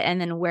Steamy Lit and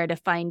then where to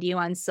find you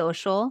on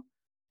social?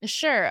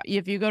 Sure.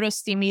 If you go to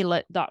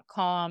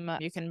steamylit.com,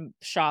 you can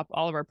shop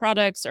all of our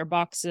products, our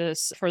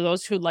boxes. For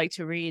those who like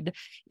to read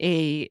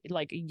a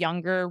like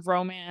younger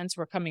romance,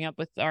 we're coming up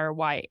with our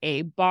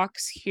YA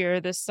box here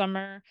this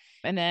summer.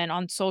 And then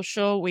on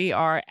social, we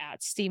are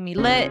at Steamy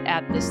Lit,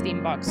 at the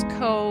Steambox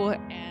Co.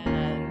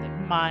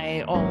 And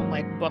my own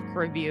like book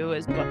review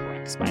is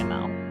Bookworks by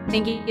Mel.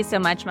 Thank you so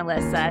much,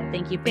 Melissa.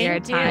 Thank you for your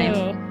time.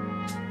 Thank you.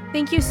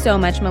 Thank you so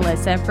much,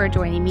 Melissa, for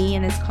joining me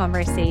in this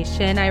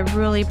conversation. I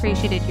really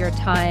appreciated your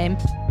time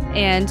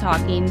and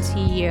talking to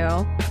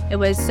you. It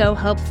was so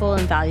helpful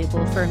and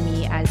valuable for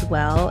me as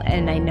well,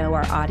 and I know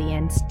our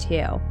audience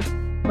too.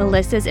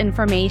 Melissa's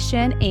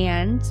information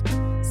and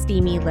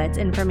Steamy Lit's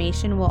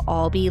information will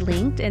all be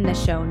linked in the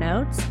show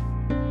notes.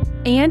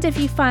 And if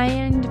you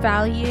find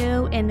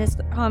value in this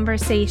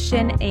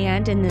conversation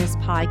and in this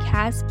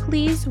podcast,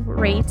 please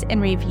rate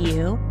and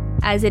review,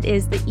 as it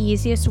is the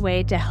easiest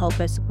way to help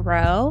us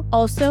grow.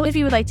 Also, if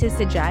you would like to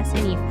suggest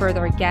any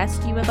further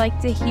guests you would like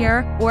to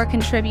hear or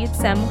contribute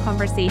some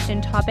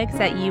conversation topics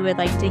that you would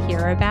like to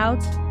hear about,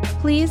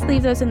 please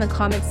leave those in the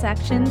comment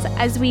sections,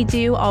 as we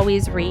do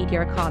always read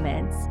your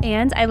comments.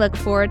 And I look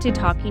forward to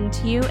talking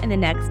to you in the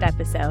next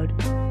episode.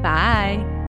 Bye.